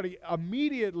 everybody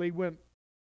immediately went,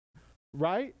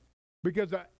 right? Because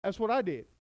that's what I did.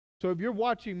 So if you're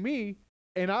watching me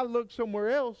and I look somewhere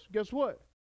else, guess what?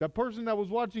 The person that was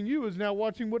watching you is now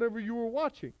watching whatever you were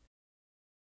watching.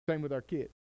 Same with our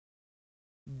kids.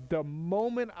 The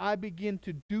moment I begin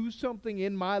to do something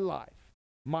in my life,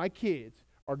 my kids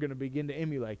are going to begin to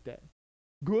emulate that.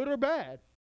 Good or bad.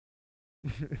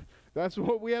 That's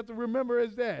what we have to remember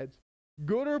as dads.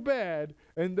 Good or bad.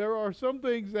 And there are some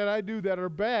things that I do that are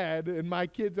bad and my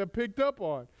kids have picked up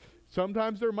on.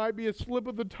 Sometimes there might be a slip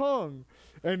of the tongue.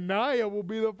 And Naya will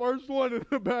be the first one in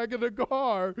the back of the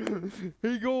car.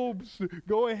 He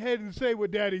go ahead and say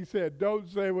what Daddy said. Don't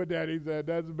say what Daddy said.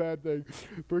 That's a bad thing.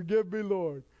 Forgive me,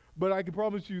 Lord. But I can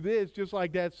promise you this, just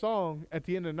like that song, at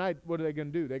the end of the night, what are they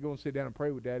going to do? They're going to sit down and pray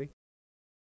with Daddy.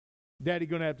 Daddy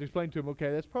going to have to explain to him,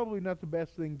 okay, that's probably not the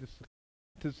best thing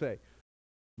to say.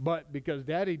 But because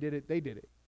Daddy did it, they did it.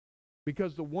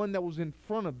 Because the one that was in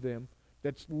front of them,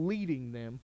 that's leading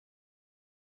them,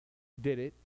 did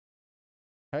it.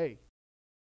 Hey,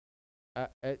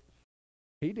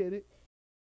 he did it.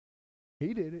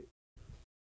 He did it.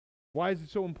 Why is it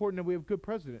so important that we have good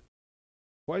president?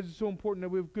 Why is it so important that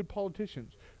we have good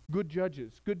politicians, good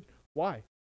judges, why?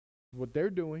 What they're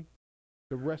doing,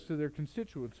 the rest of their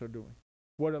constituents are doing.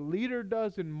 What a leader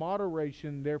does in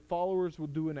moderation, their followers will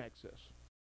do in excess.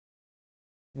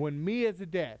 When me as a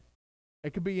dad,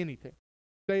 it could be anything,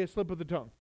 say a slip of the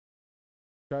tongue.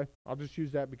 Okay? I'll just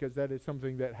use that because that is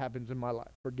something that happens in my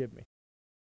life. Forgive me.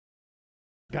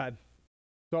 God.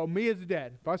 So me as a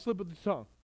dad, if I slip of the tongue,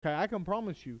 okay, I can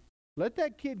promise you, let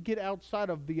that kid get outside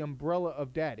of the umbrella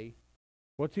of Daddy.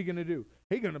 What's he going to do?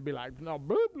 He's going to be like, no,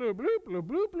 bloop, bloop, bloop, bloop,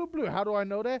 bloop, bloop, bloop. How do I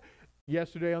know that?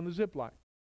 Yesterday on the zip line,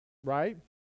 right?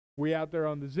 We out there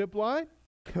on the zip line.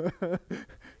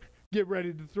 Get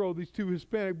ready to throw these two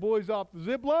Hispanic boys off the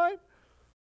zip line.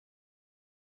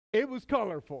 It was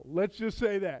colorful. Let's just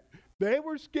say that. They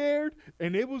were scared,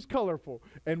 and it was colorful.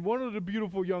 And one of the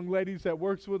beautiful young ladies that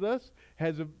works with us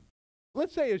has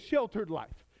let's say, a sheltered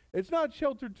life. It's not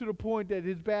sheltered to the point that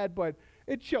it's bad, but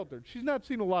it's sheltered. She's not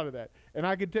seen a lot of that. And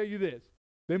I can tell you this.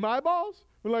 Them eyeballs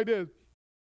were like this.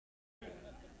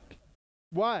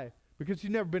 Why? Because she's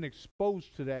never been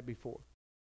exposed to that before.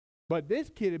 But this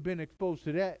kid had been exposed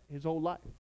to that his whole life.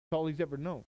 That's all he's ever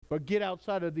known. But get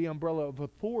outside of the umbrella of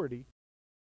authority.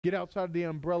 Get outside of the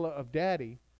umbrella of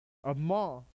daddy, of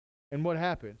mom. And what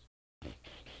happens?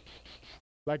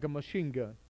 Like a machine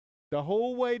gun. The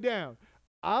whole way down.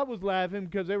 I was laughing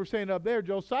because they were saying up there,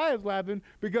 Josiah's laughing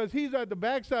because he's at the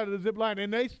backside of the zip line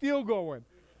and they still going.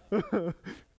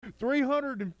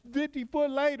 350 foot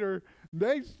later,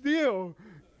 they still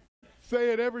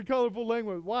say it every colorful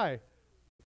language. Why?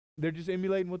 They're just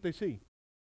emulating what they see.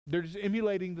 They're just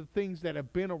emulating the things that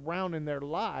have been around in their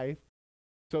life.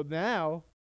 So now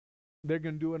they're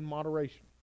going to do it in moderation,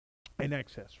 in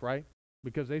excess, right?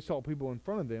 Because they saw people in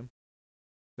front of them.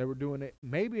 They were doing it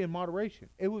maybe in moderation.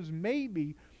 It was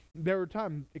maybe, there were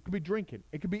times, it could be drinking.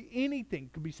 It could be anything.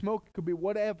 It could be smoke. It could be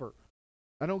whatever.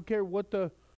 I don't care what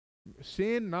the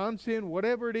sin, non-sin,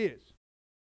 whatever it is.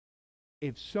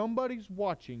 If somebody's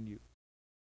watching you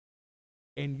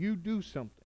and you do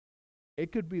something,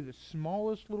 it could be the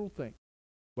smallest little thing,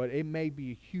 but it may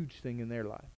be a huge thing in their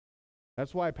life.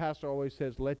 That's why Pastor always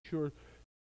says, let your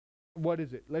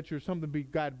something be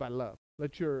guided by love.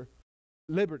 Let your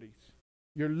liberties,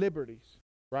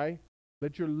 right?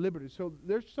 Let your liberties. So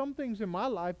there's some things in my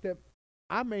life that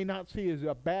I may not see as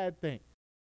a bad thing.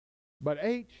 But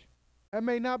that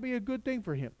may not be a good thing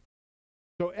for him.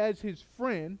 So as his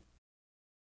friend,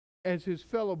 as his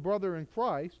fellow brother in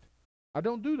Christ, I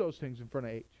don't do those things in front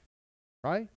of H.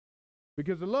 Right?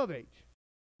 Because I love H.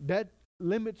 That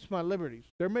limits my liberties.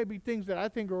 There may be things that I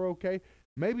think are okay.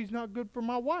 Maybe it's not good for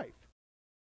my wife.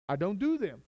 I don't do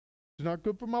them. It's not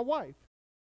good for my wife.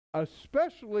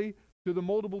 Especially to the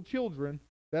multiple children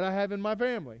that I have in my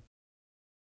family.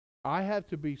 I have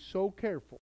to be so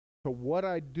careful to what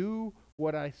I do,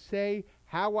 what I say,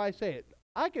 how I say it.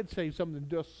 I could say something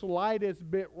the slightest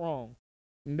bit wrong.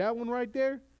 And that one right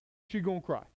there, she's going to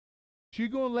cry. She's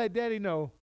going to let daddy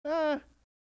know,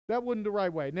 that wasn't the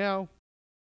right way. Now,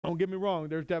 don't get me wrong,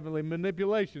 there's definitely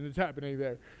manipulation that's happening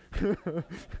there.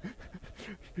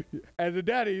 As a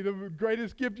daddy, the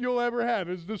greatest gift you'll ever have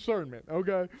is discernment,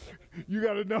 okay? You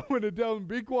got to know when to tell them,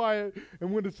 be quiet,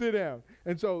 and when to sit down.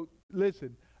 And so,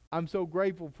 listen, I'm so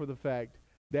grateful for the fact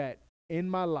that in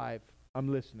my life,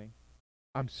 I'm listening,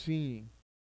 I'm seeing,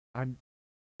 I'm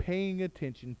paying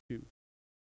attention to.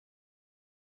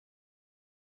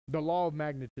 The law of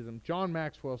magnetism. John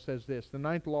Maxwell says this, the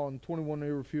 9th law and 21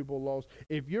 irrefutable laws.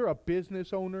 If you're a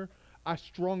business owner, I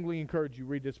strongly encourage you to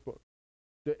read this book.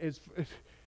 It's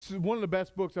one of the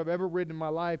best books I've ever written in my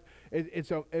life.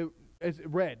 It's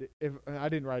read. If I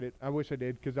didn't write it, I wish I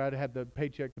did because I'd had the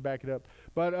paycheck to back it up.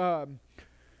 But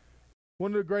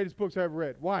one of the greatest books I ever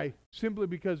read. Why? Simply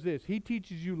because he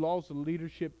teaches you laws of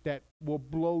leadership that will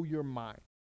blow your mind.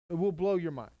 It will blow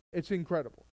your mind. It's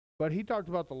incredible. But he talked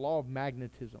about the law of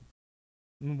magnetism.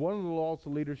 And one of the laws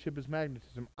of leadership is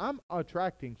magnetism. I'm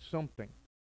attracting something.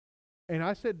 And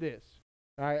I said this.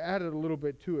 I added a little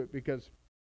bit to it because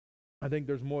I think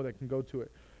there's more that can go to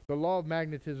it. The law of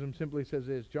magnetism simply says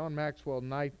this. John Maxwell,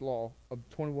 9th law of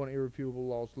 21 irrefutable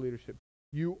laws of leadership.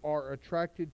 You are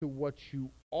attracted to what you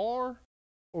are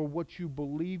or what you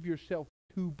believe yourself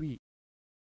to be.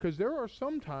 Because there are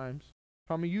some times,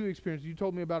 Tommy, you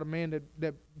told me about a man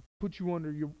that put you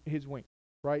under his wing,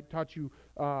 right? Taught you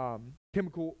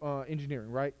chemical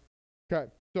engineering, right?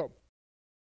 Okay, so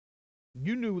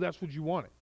you knew that's what you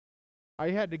wanted. I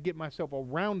had to get myself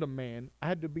around a man. I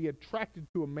had to be attracted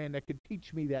to a man that could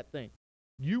teach me that thing.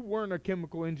 You weren't a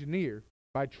chemical engineer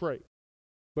by trade,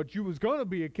 but you was going to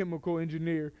be a chemical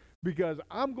engineer because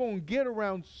I'm going to get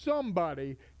around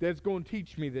somebody that's going to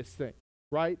teach me this thing,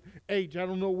 right? H, I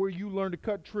don't know where you learned to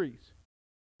cut trees.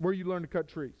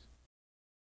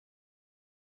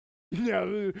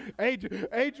 Yeah,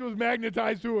 H was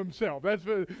magnetized to himself.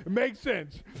 It makes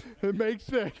sense. It makes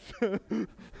sense.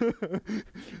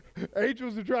 H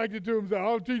was attracted to himself.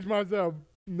 I'll teach myself.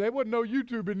 There wasn't no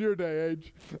YouTube in your day,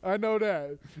 H. I know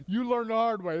that. You learned the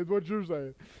hard way, is what you're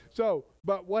saying. So,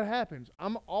 but what happens?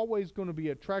 I'm always going to be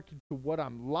attracted to what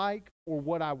I'm like or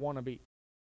what I want to be.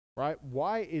 Right?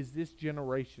 Why is this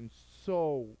generation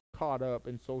so caught up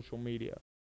in social media?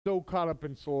 So caught up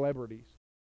in celebrities?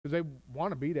 Because they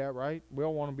want to be that, right? We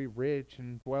all want to be rich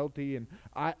and wealthy, and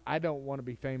I don't want to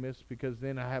be famous because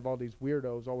then I have all these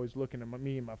weirdos always looking at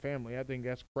me and my family. I think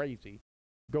that's crazy.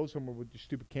 Go somewhere with your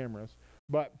stupid cameras.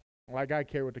 But like I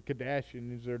care what the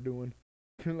Kardashians are doing.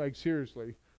 Like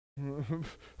seriously.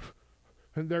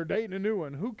 And they're dating a new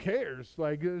one. Who cares?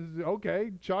 Like,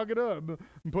 okay, chalk it up.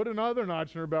 Put another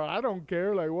notch in her belt. I don't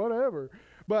care. Like, whatever.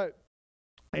 But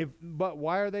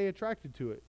why are they attracted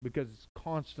to it? Because it's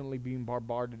constantly being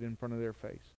bombarded in front of their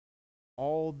face.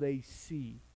 All they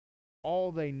see,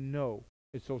 all they know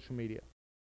is social media.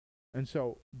 And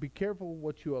so be careful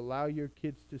what you allow your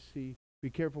kids to see. Be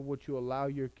careful what you allow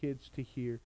your kids to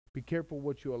hear. Be careful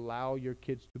what you allow your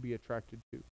kids to be attracted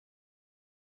to.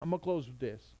 I'm going to close with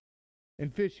this. In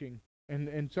fishing,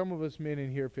 and some of us men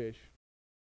in here fish.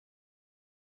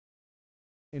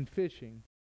 In fishing,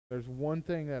 there's one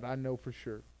thing that I know for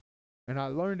sure. And I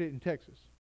learned it in Texas.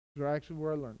 It's actually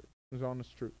where I learned it. It was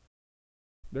honest truth.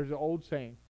 There's an old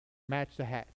saying, match the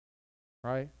hat.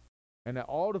 Right? And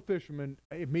all the fishermen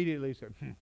immediately said,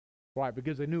 Why?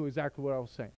 Because they knew exactly what I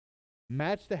was saying.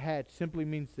 Match the hat simply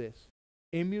means this.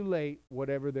 Emulate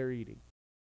whatever they're eating.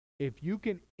 If you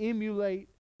can emulate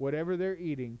whatever they're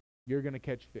eating, you're going to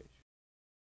catch fish.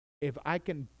 If I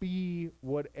can be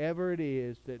whatever it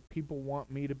is that people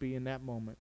want me to be in that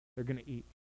moment, they're going to eat.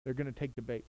 They're going to take the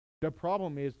bait. The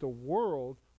problem is the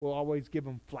world will always give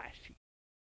them flashy.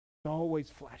 They'll always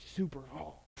flash super,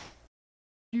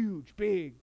 huge,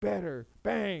 big, better,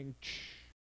 bang,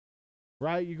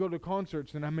 right? You go to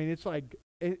concerts, and I mean, it's like,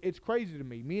 it's crazy to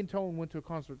me. Me and Tony went to a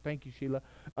concert. Thank you, Sheila.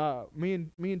 Me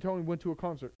and Tony went to a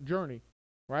concert, Journey,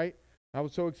 right? I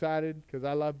was so excited because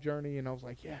I love Journey, and I was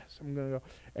like, yes, I'm going to go.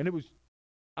 And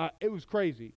it was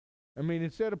crazy. I mean,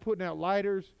 instead of putting out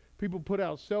lighters, people put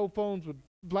out cell phones with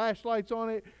flashlights on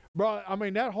it. Bro, I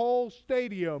mean, that whole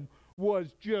stadium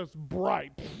was just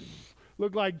bright.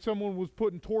 Looked like someone was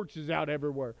putting torches out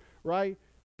everywhere, right?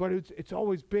 But it's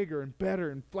always bigger and better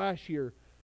and flashier.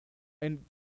 And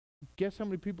guess how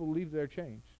many people leave there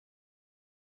changed?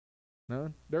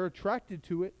 None. They're attracted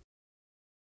to it.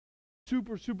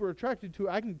 Super, super attracted to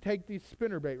it. I can take this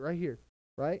spinnerbait right here,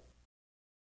 right?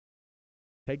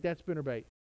 Take that spinnerbait.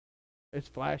 It's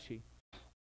flashy.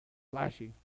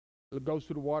 Flashy. It goes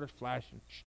through the water, flashing.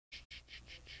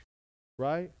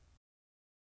 Right?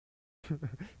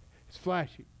 It's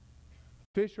flashy.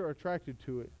 Fish are attracted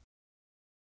to it.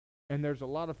 And there's a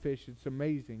lot of fish. It's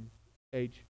amazing,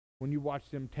 H. When you watch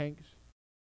them tanks,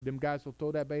 them guys will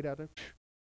throw that bait out there.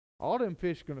 All them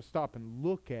fish are going to stop and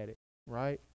look at it,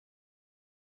 right?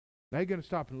 They're going to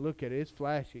stop and look at it. It's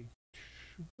flashy.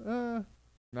 Nah,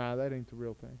 that ain't the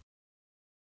real thing.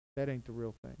 That ain't the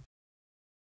real thing.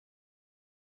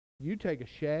 You take a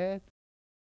shad,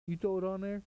 you throw it on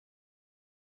there,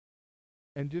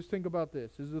 and just think about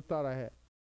this. This is a thought I had.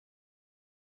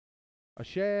 A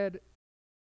shad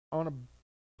on a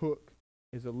hook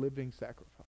is a living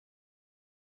sacrifice.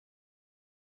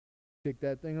 Stick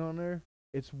that thing on there.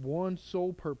 Its one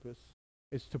sole purpose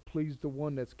is to please the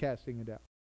one that's casting it out.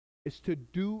 It's to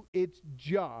do its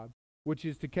job, which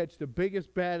is to catch the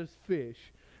biggest, baddest fish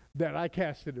that I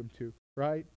casted him to,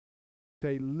 right? It's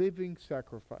a living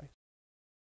sacrifice.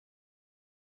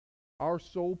 Our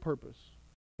sole purpose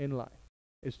in life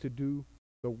is to do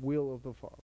the will of the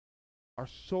Father. Our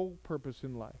sole purpose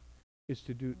in life is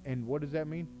to do, and what does that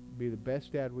mean? Be the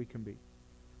best dad we can be.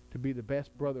 To be the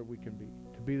best brother we can be.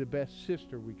 To be the best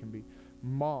sister we can be.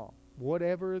 Mom,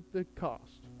 whatever the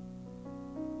cost.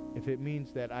 If it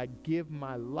means that I give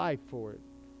my life for it,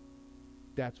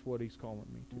 that's what he's calling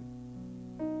me to.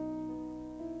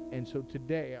 And so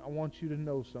today, I want you to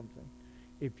know something.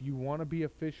 If you want to be a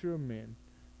fisher of men,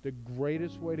 the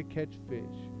greatest way to catch fish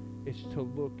is to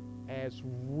look as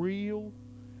real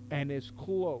and as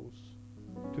close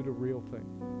to the real thing.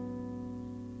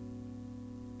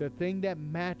 The thing that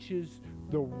matches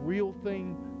the real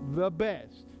thing the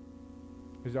best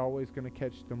is always going to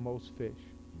catch the most fish.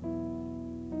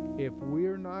 If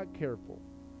we're not careful,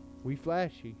 we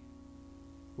flashy.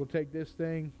 We'll take this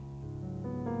thing.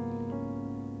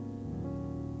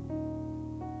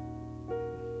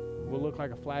 We'll look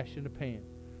like a flash in the pan,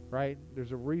 right?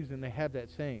 There's a reason they have that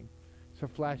saying. It's a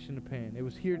flash in the pan. It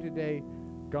was here today,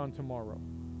 gone tomorrow.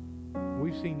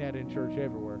 We've seen that in church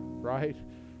everywhere, right?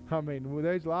 I mean,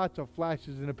 there's lots of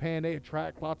flashes in the pan. They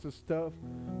attract lots of stuff.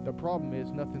 The problem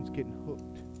is nothing's getting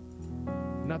hooked.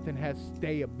 Nothing has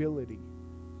stayability.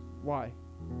 Why?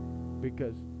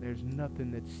 Because there's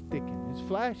nothing that's sticking. It's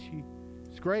flashy.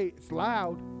 It's great. It's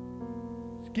loud.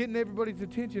 It's getting everybody's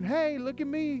attention. Hey, look at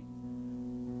me.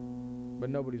 But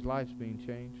nobody's life's being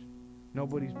changed.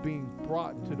 Nobody's being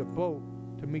brought to the boat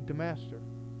to meet the master.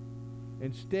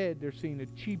 Instead, they're seeing a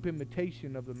cheap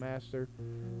imitation of the master,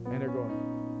 and they're going,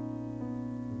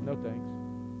 no thanks.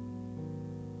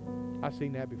 I've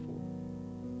seen that before.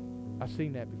 I've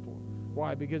seen that before.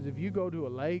 Why? Because if you go to a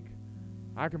lake,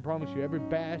 I can promise you every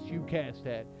bass you cast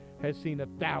at has seen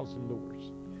 1,000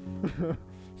 lures,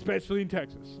 especially in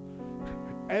Texas.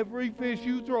 Every fish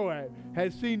you throw at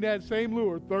has seen that same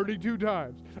lure 32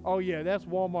 times. Oh yeah, that's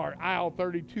Walmart aisle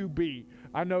 32B.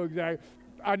 I know exactly.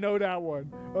 I know that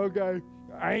one. Okay,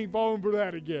 I ain't falling for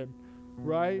that again,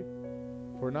 right?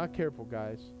 If we're not careful,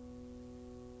 guys,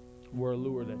 we're a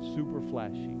lure that's super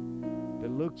flashy, that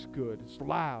looks good, it's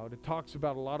loud, it talks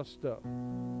about a lot of stuff,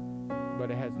 but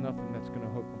it has nothing that's going to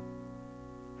hook them.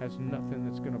 Has nothing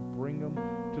that's going to bring them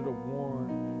to the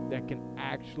one that can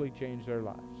actually change their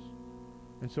lives.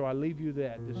 And so I leave you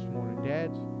that this morning.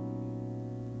 Dads,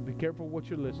 be careful what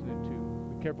you're listening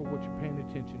to. Be careful what you're paying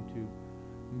attention to.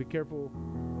 And be careful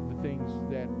the things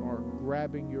that are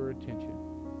grabbing your attention,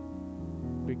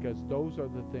 because those are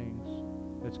the things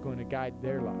that's going to guide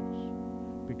their lives,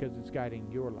 because it's guiding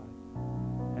your life.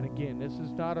 And again, this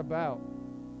is not about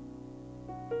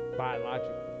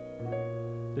biological.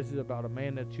 This is about a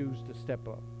man that chose to step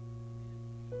up.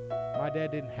 My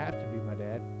dad didn't have to be my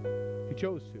dad. He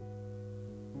chose to.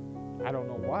 I don't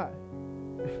know why,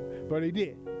 but he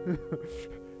did.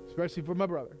 Especially for my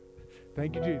brother.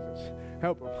 Thank you, Jesus.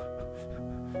 Help him.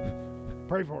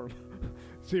 Pray for him.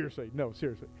 Seriously. No,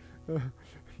 seriously.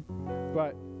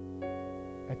 But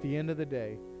at the end of the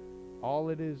day, all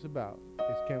it is about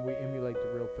is, can we emulate the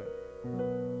real thing?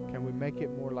 Can we make it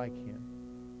more like him?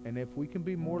 And if we can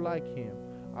be more like him,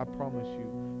 I promise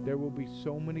you, there will be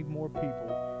so many more people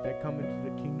that come into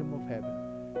the kingdom of heaven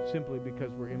simply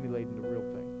because we're emulating the real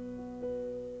thing.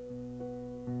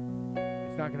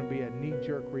 It's not going to be a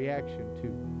knee-jerk reaction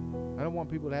to. I don't want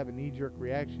people to have a knee-jerk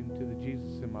reaction to the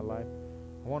Jesus in my life.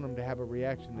 I want them to have a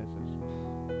reaction that says,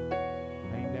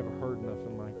 I ain't never heard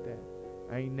nothing like that.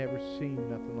 I ain't never seen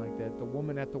nothing like that. The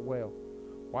woman at the well,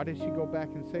 why did she go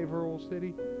back and save her old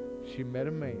city? She met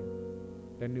a man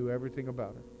that knew everything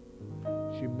about her.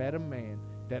 She met a man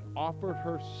that offered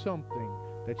her something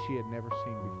that she had never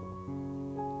seen before.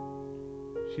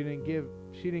 She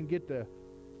didn't get the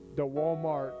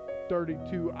Walmart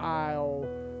 32 aisle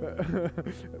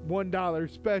 $1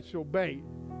 special bait.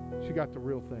 She got the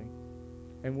real thing.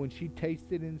 And when she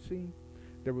tasted and seen,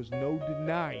 there was no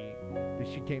denying that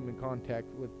she came in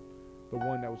contact with the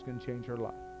one that was going to change her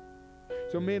life.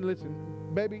 So men, listen,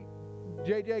 baby,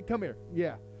 JJ, come here.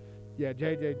 Yeah,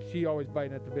 JJ, she always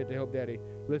biting at the bit to help daddy.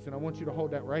 Listen, I want you to hold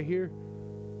that right here.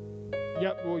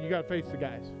 Yep, well, you got to face the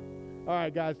guys. All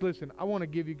right, guys, listen, I want to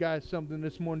give you guys something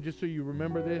this morning just so you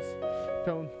remember this.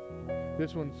 Tone,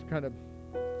 this one's kind of,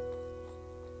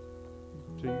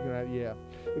 so you can, yeah.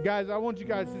 But guys, I want you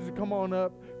guys to come on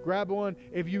up, grab one.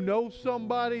 If you know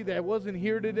somebody that wasn't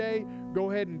here today, go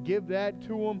ahead and give that to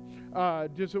them.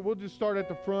 We'll just start at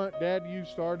the front. Dad, you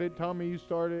started. Tommy, you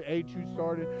started. H, you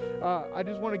started. I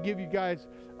just want to give you guys.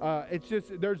 It's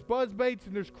just there's buzz baits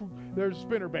and there's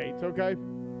spinner baits. Okay.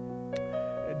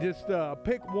 Just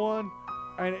pick one.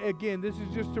 And again, this is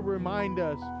just to remind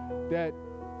us that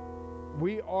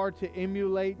we are to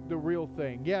emulate the real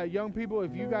thing. Yeah, young people,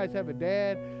 if you guys have a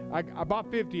dad, I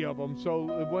bought 50 of them,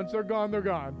 so once they're gone, they're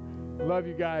gone. Love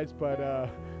you guys, but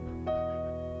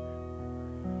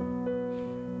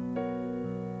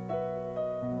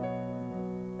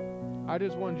I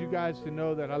just want you guys to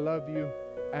know that I love you,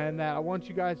 and that I want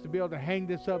you guys to be able to hang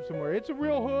this up somewhere. It's a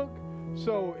real hook,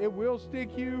 so it will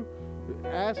stick you.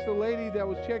 Ask the lady that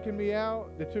was checking me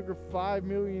out that took her 5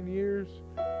 million years.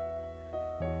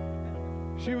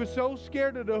 She was so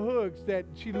scared of the hooks that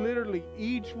she literally,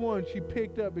 each one she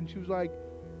picked up and she was like,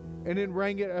 and then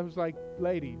rang it. I was like,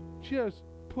 lady, just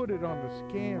put it on the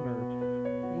scanner.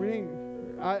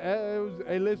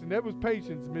 Hey, listen, that was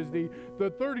patience, Ms. D.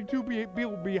 The 32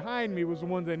 people behind me was the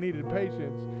ones that needed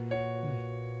patience.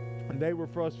 And they were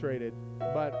frustrated.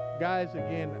 But guys,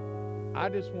 again, I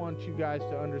just want you guys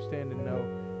to understand and know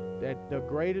that the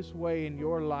greatest way in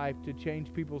your life to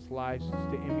change people's lives is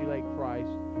to emulate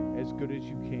Christ as good as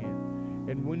you can.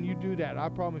 And when you do that, I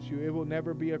promise you, it will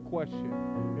never be a question.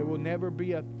 It will never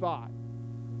be a thought.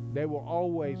 They will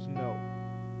always know.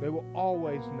 They will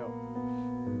always know.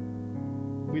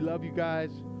 We love you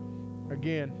guys.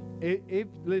 Again,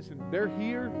 listen, they're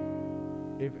here.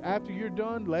 If after you're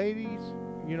done, ladies,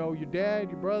 your dad,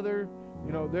 your brother,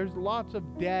 there's lots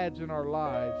of dads in our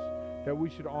lives that we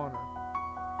should honor.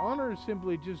 Honor is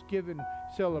simply just giving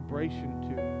celebration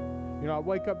to. I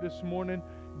wake up this morning,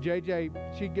 JJ,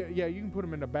 you can put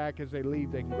them in the back as they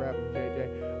leave. They can grab them,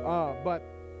 JJ. But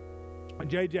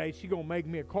JJ, she gonna make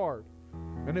me a card,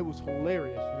 and it was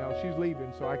hilarious. She's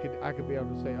leaving, so I could be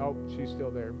able to say, oh, she's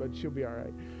still there, but she'll be all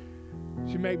right.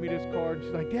 she made me this card.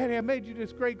 She's like, Daddy, I made you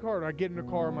this great card. I get in the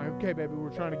car. I'm like, okay, baby, we're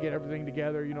trying to get everything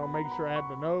together, make sure I had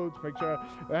the notes, make sure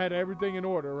I had everything in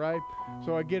order, right?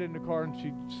 So I get in the car, and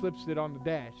she slips it on the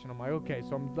dash. And I'm like, okay.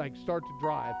 So I'm like, start to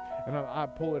drive. And I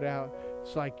pull it out.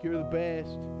 It's like, you're the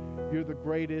best. You're the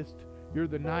greatest. You're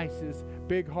the nicest.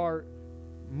 Big heart,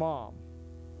 Mom.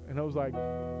 And I was like,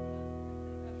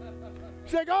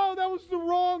 she's like, oh, that was the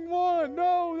wrong one.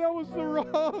 No, that was the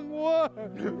wrong one.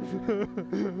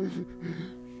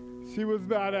 She was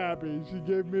not happy. She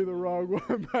gave me the wrong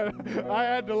one, but I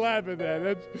had to laugh at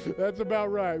that. That's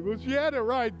about right. Well, she had it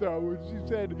right, though. When she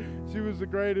said she was the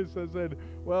greatest, I said,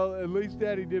 well, at least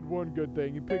Daddy did one good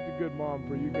thing. He picked a good mom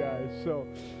for you guys. So,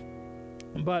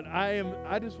 but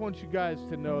I just want you guys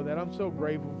to know that I'm so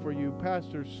grateful for you.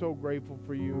 Pastor's so grateful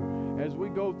for you. As we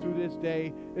go through this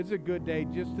day, it's a good day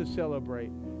just to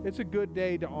celebrate. It's a good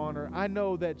day to honor. I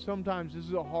know that sometimes this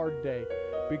is a hard day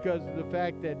because of the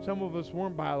fact that some of us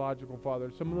weren't biological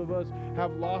fathers. Some of us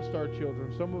have lost our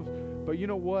children. But you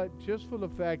know what? Just for the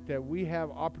fact that we have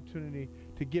opportunity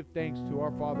to give thanks to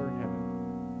our Father in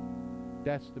heaven,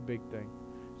 that's the big thing.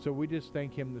 So we just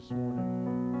thank Him this morning.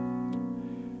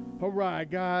 All right,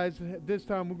 guys, this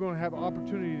time we're going to have an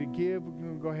opportunity to give. We're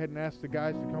going to go ahead and ask the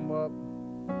guys to come up.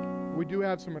 We do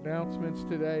have some announcements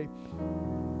today.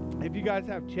 If you guys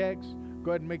have checks,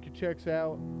 go ahead and make your checks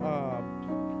out.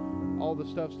 All the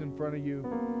stuff's in front of you.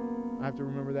 I have to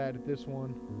remember that at this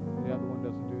one. The other one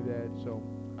doesn't do that. So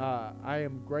I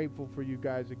am grateful for you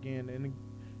guys again. And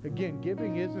again,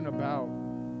 giving isn't about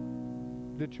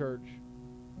the church.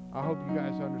 I hope you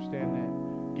guys understand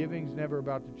that. Giving's never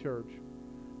about the church.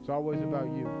 It's always about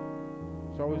you.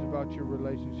 It's always about your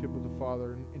relationship with the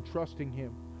Father and trusting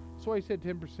Him. That's why He said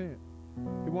 10%.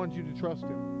 He wants you to trust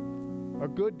Him. A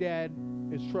good dad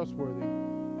is trustworthy,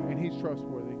 and he's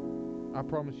trustworthy. I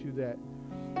promise you that.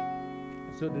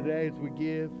 So today, as we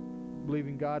give,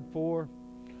 believing God for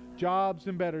jobs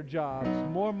and better jobs,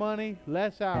 more money,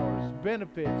 less hours,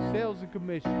 benefits, sales and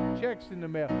commission, checks in the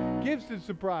mail, gifts and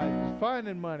surprises,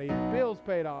 finding money, bills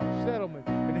paid off, settlement,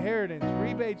 inheritance,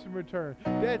 rebates and return,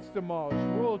 debts demolished,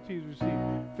 royalties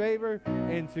received, favor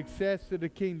and success to the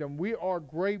kingdom. We are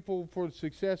grateful for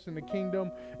success in the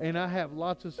kingdom, and I have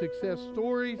lots of success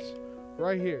stories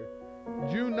right here.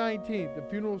 June 19th, the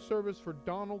funeral service for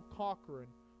Donald Cochran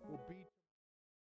will be